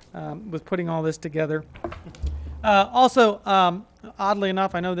well, with putting all this together. Also, oddly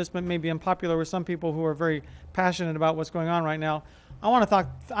enough, I know this may be unpopular with some people who are very passionate about what's going on right now. I want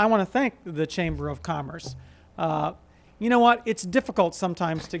to thank the Chamber of Commerce. You know what? It's difficult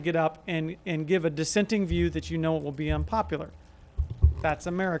sometimes to get up and give a dissenting view that you know it will be unpopular. That's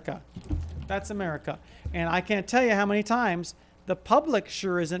America. That's America. And I can't tell you how many times the public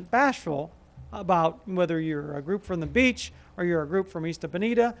sure isn't bashful about whether you're a group from the beach or you're a group from east of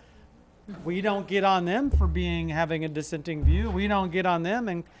Bonita. We don't get on them for having a dissenting view. We don't get on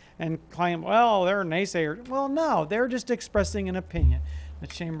them and claim, well, they're naysayers. Well, no, they're just expressing an opinion. The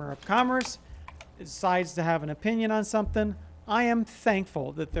Chamber of Commerce decides to have an opinion on something. I am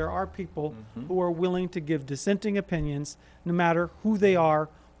thankful that there are people who are willing to give dissenting opinions, no matter who they are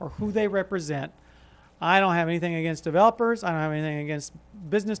or who they represent. I don't have anything against developers. I don't have anything against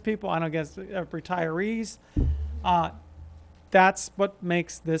business people. I don't against retirees. That's what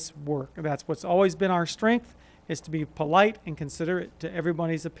makes this work. That's what's always been our strength, is to be polite and considerate to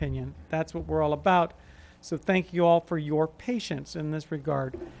everybody's opinion. That's what we're all about. So thank you all for your patience in this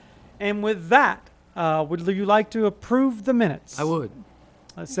regard. And with that, would you like to approve the minutes? I would.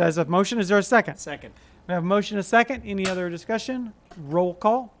 It says a motion. Is there a second? Second. We have a motion, a second. Any other discussion? Roll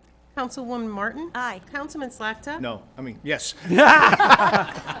call. Councilwoman Martin? Aye. Councilman Slakta? No, I mean, yes.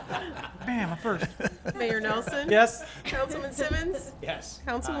 Bam, first. Mayor Nelson? Yes. Councilman Simmons? Yes.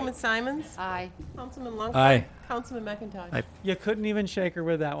 Councilwoman Simons? Aye. Councilman Longcor? Aye. Councilman McIntosh? Aye. You couldn't even shake her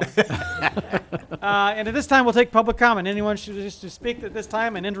with that one. And at this time, we'll take public comment. Anyone should just to speak at this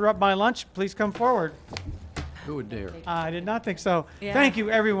time and interrupt my lunch, please come forward. Who would dare? I did not think so. Yeah. Thank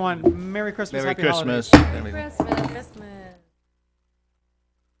you, everyone. Merry Christmas. Merry Happy Christmas. holidays. Christmas.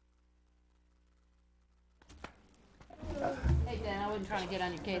 Hey, Dan, I wasn't trying to get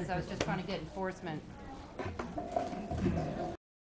on your case. I was just trying to get enforcement.